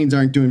fucking trains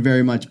aren't doing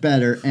very much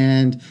better,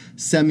 and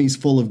semis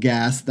full of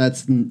gas,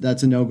 that's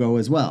a no-go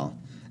as well.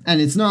 And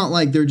it's not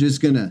like they're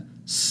just going to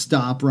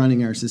stop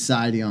running our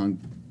society on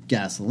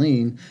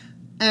gasoline.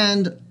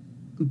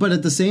 But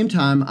at the same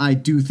time, I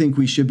do think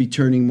we should be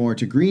turning more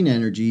to green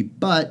energy,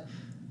 but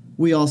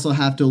we also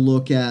have to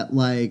look at,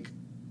 like,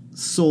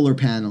 solar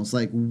panels.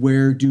 Like,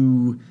 where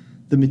do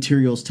the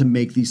materials to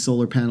make these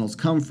solar panels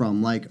come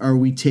from? Like, are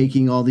we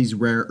taking all these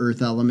rare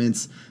earth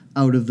elements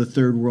out of the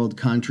third world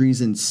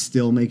countries and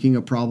still making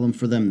a problem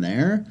for them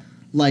there?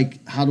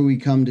 Like, how do we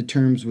come to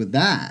terms with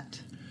that?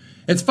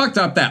 It's fucked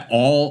up that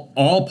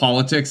all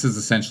politics has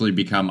essentially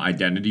become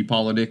identity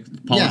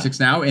politics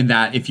now, in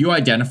that if you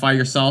identify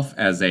yourself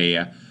as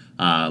a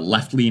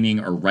left-leaning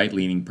or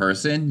right-leaning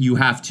person, you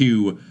have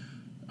to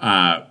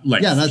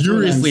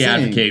furiously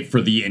advocate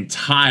for the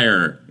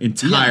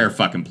entire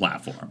fucking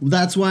platform.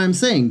 That's why I'm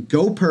saying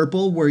go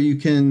purple, where you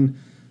can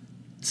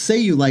say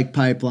you like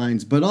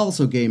pipelines, but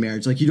also gay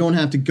marriage. Like, you don't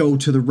have to go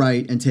to the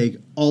right and take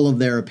all of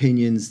their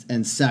opinions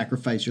and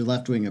sacrifice your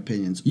left-wing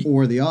opinions,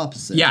 or the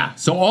opposite. Yeah.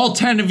 So all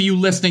 10 of you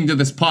listening to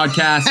this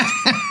podcast,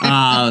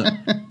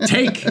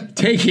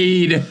 take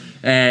heed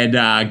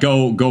and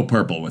go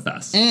purple with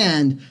us.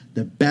 And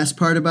the best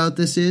part about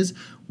this is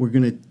we're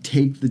going to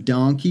take the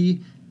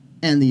donkey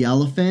and the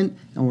elephant,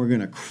 and we're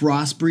going to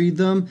crossbreed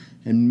them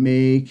and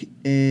make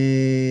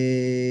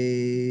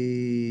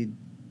a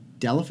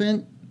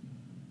elephant.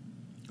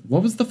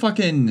 What was the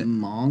fucking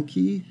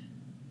monkey?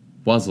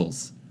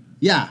 Wuzzles.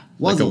 Yeah, wuzzles.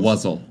 Like a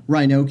wuzzle.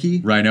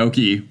 Rhinoki.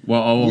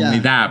 Well, only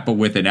that, but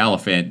with an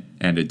elephant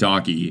and a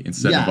donkey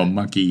instead of a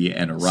monkey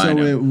and a rhino.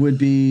 So it would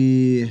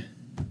be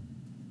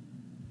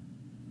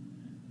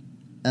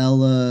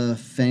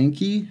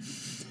Elephanky.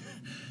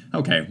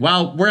 Okay,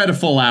 well, we're at a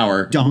full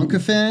hour.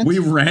 Donkafant? We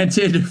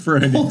ranted for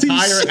an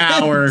entire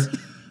hour.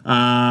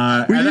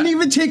 We didn't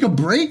even take a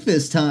break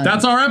this time.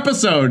 That's our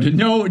episode.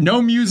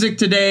 No music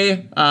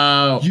today.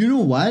 You know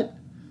what?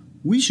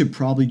 We should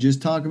probably just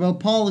talk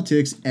about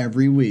politics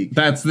every week.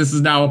 This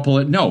is now a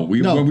we're not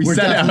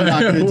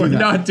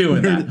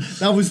doing that.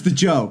 That was the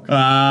joke.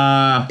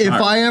 If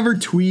I ever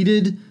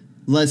tweeted,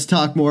 let's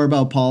talk more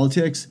about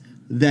politics,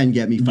 then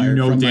get me fired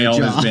from Dale my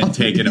job. Has been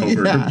taken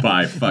over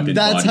by fucking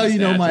That's how you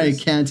know my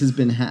snatchers. account has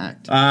been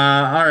hacked. All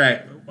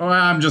right. Well,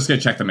 I'm just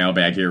gonna check the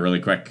mailbag here really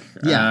quick.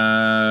 Yeah.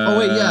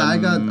 I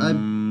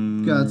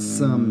got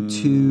some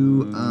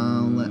too.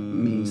 Let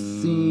me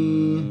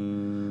see.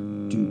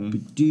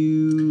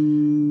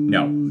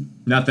 No,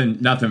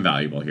 nothing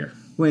valuable here.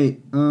 Wait.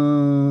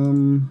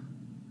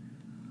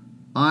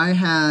 I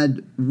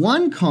had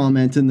one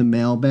comment in the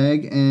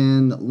mailbag,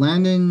 and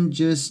Landon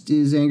just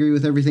is angry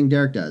with everything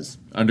Derek does.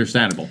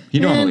 Understandable. He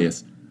normally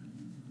is.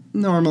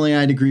 Normally,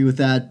 I'd agree with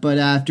that, but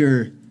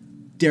after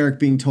Derek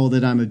being told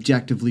that I'm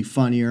objectively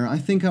funnier, I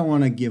think I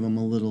want to give him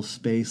a little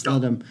space.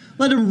 Let him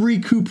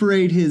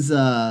recuperate his. I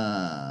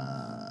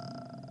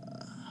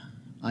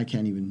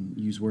can't even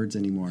use words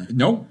anymore.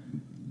 Nope.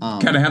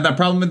 Kind of had that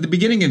problem at the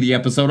beginning of the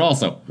episode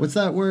also. What's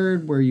that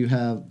word where you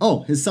have...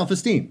 Oh, his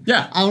self-esteem.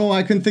 Yeah. I don't know why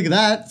I couldn't think of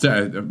that.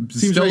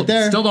 Seems right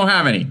there. Still don't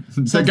have any.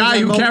 The guy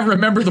who can't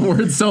remember the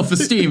word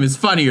self-esteem is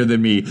funnier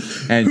than me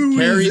and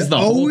carries the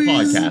whole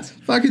podcast.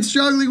 Fucking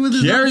struggling with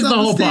his Carries the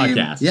whole self-esteem.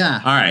 podcast.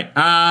 Yeah. All right.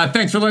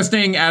 Thanks for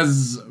listening.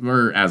 As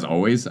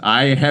always,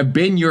 I have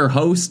been your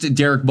host,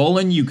 Derek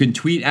Bolin. You can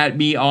tweet at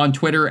me on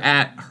Twitter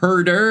at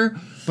Herder.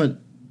 But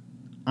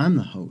I'm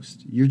the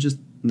host. You're just...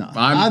 No,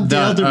 I'm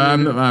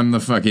the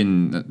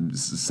fucking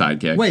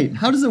sidekick. Wait,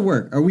 how does it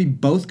work? Are we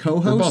both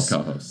co-hosts? We're both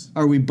co-hosts.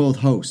 Are we both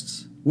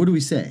hosts? What do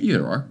we say?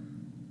 Either or.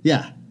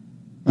 Yeah.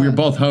 We're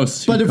both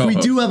hosts. But if we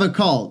do have a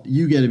cult,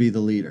 you get to be the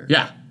leader.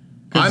 Yeah.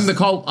 I'm the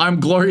cult. I'm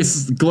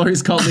glorious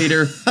cult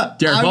leader,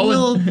 Derek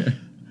Bolin.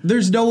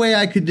 There's no way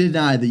I could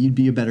deny that you'd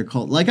be a better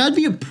cult. Like, I'd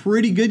be a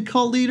pretty good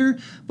cult leader,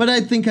 but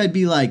I think I'd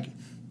be like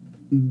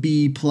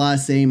B+, A-,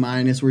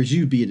 whereas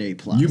you'd be an A+.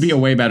 You'd be a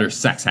way better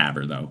sex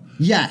haver, though.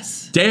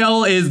 Yes.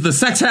 Dale is the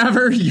sex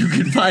haver. You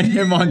can find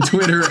him on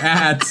Twitter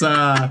at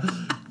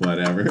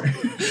whatever.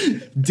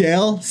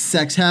 Dale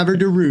Sex Haver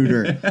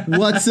DeRuiter.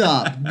 What's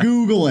up?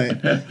 Google it.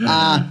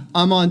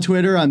 I'm on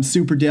Twitter. I'm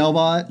Super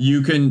Dalebot.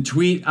 You can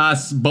tweet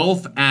us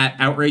both at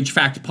Outrage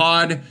Fact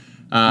Pod.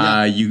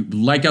 You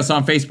like us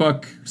on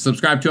Facebook,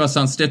 subscribe to us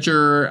on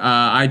Stitcher,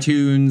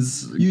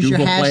 iTunes, Use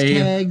Google your Play,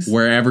 hashtags.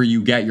 wherever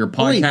you get your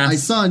podcasts. Wait, I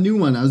saw a new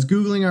one. I was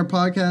Googling our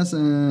podcast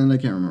and I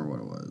can't remember what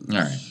it was.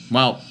 All right.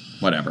 Well,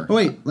 whatever. Oh,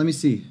 wait, let me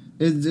see.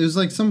 It was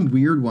like some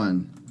weird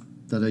one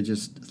that I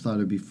just thought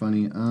it'd be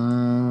funny.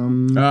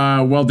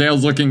 Well,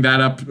 Dale's looking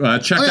that up.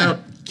 Check out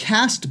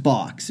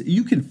Castbox.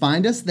 You can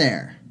find us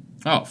there.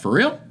 Oh, for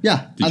real?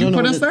 Yeah. Did you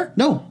put us there?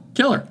 No.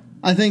 Killer.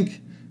 I think...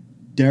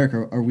 Derek,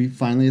 are we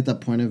finally at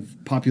that point of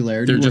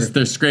popularity?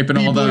 They're scraping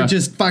all the... People are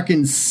just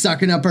fucking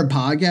sucking up our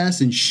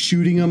podcasts and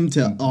shooting them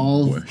to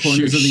all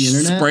corners of the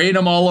internet? Spraying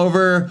them all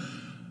over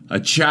a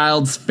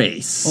child's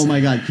face. Oh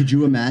my God, could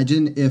you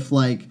imagine if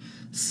like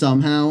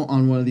somehow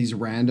on one of these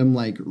random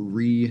like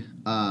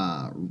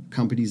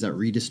companies that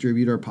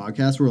redistribute our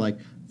podcasts were like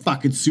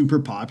fucking super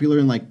popular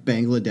in like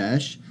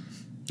Bangladesh?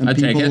 And I'd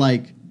people take it.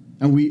 like...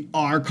 And we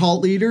are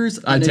cult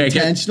leaders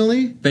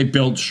unintentionally? They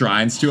build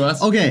shrines to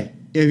us. Okay.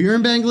 If you're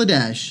in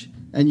Bangladesh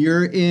and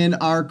you're in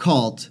our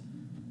cult,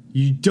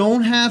 you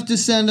don't have to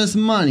send us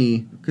money.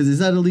 Because is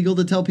that illegal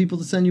to tell people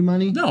to send you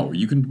money? No,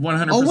 you can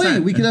 100%. Oh,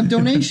 wait, we could have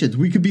donations.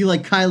 We could be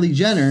like Kylie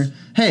Jenner.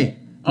 Hey.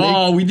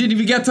 We didn't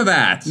even get to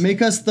that.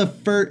 Make us the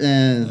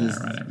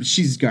first...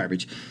 she's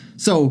garbage.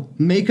 So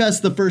make us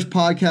the first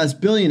podcast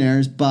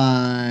billionaires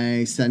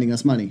by sending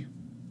us money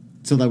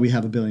so that we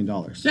have $1 billion.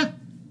 Yeah.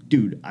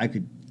 Dude, I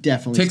could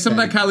definitely take some of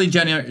that Kylie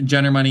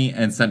Jenner money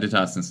and send it to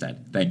us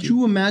instead. Thank you. Could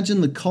you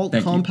imagine the cult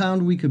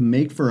compound we could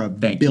make for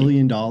 $1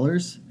 billion?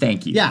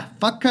 Thank you. Yeah,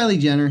 fuck Kylie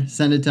Jenner.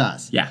 Send it to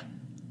us. Yeah.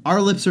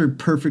 Our lips are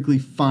perfectly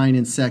fine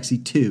and sexy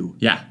too.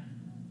 Yeah.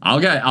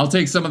 I'll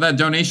take some of that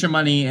donation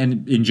money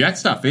and inject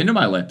stuff into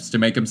my lips to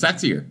make them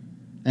sexier.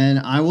 And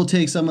I will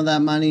take some of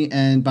that money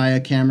and buy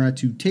a camera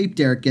to tape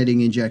Derek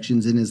getting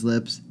injections in his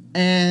lips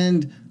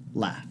and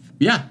laugh.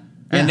 Yeah.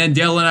 And then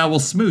Dale and I will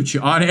smooch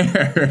on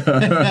air.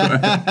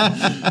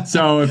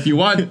 So if you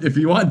want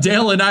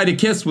Dale and I to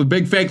kiss with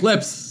big fake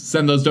lips,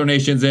 send those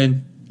donations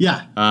in.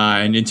 Yeah.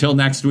 And until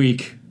next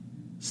week,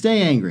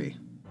 stay angry.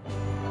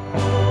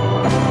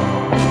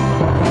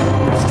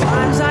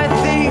 Times I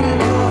think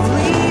of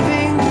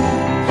leaving,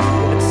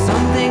 but it's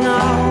something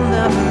I'll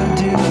never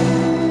do.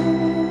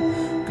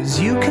 'Cause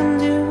you can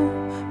do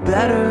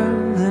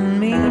better than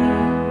me,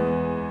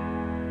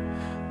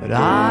 but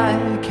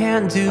I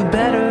can't do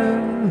better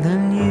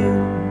than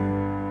you.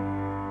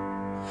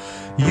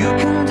 You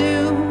can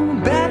do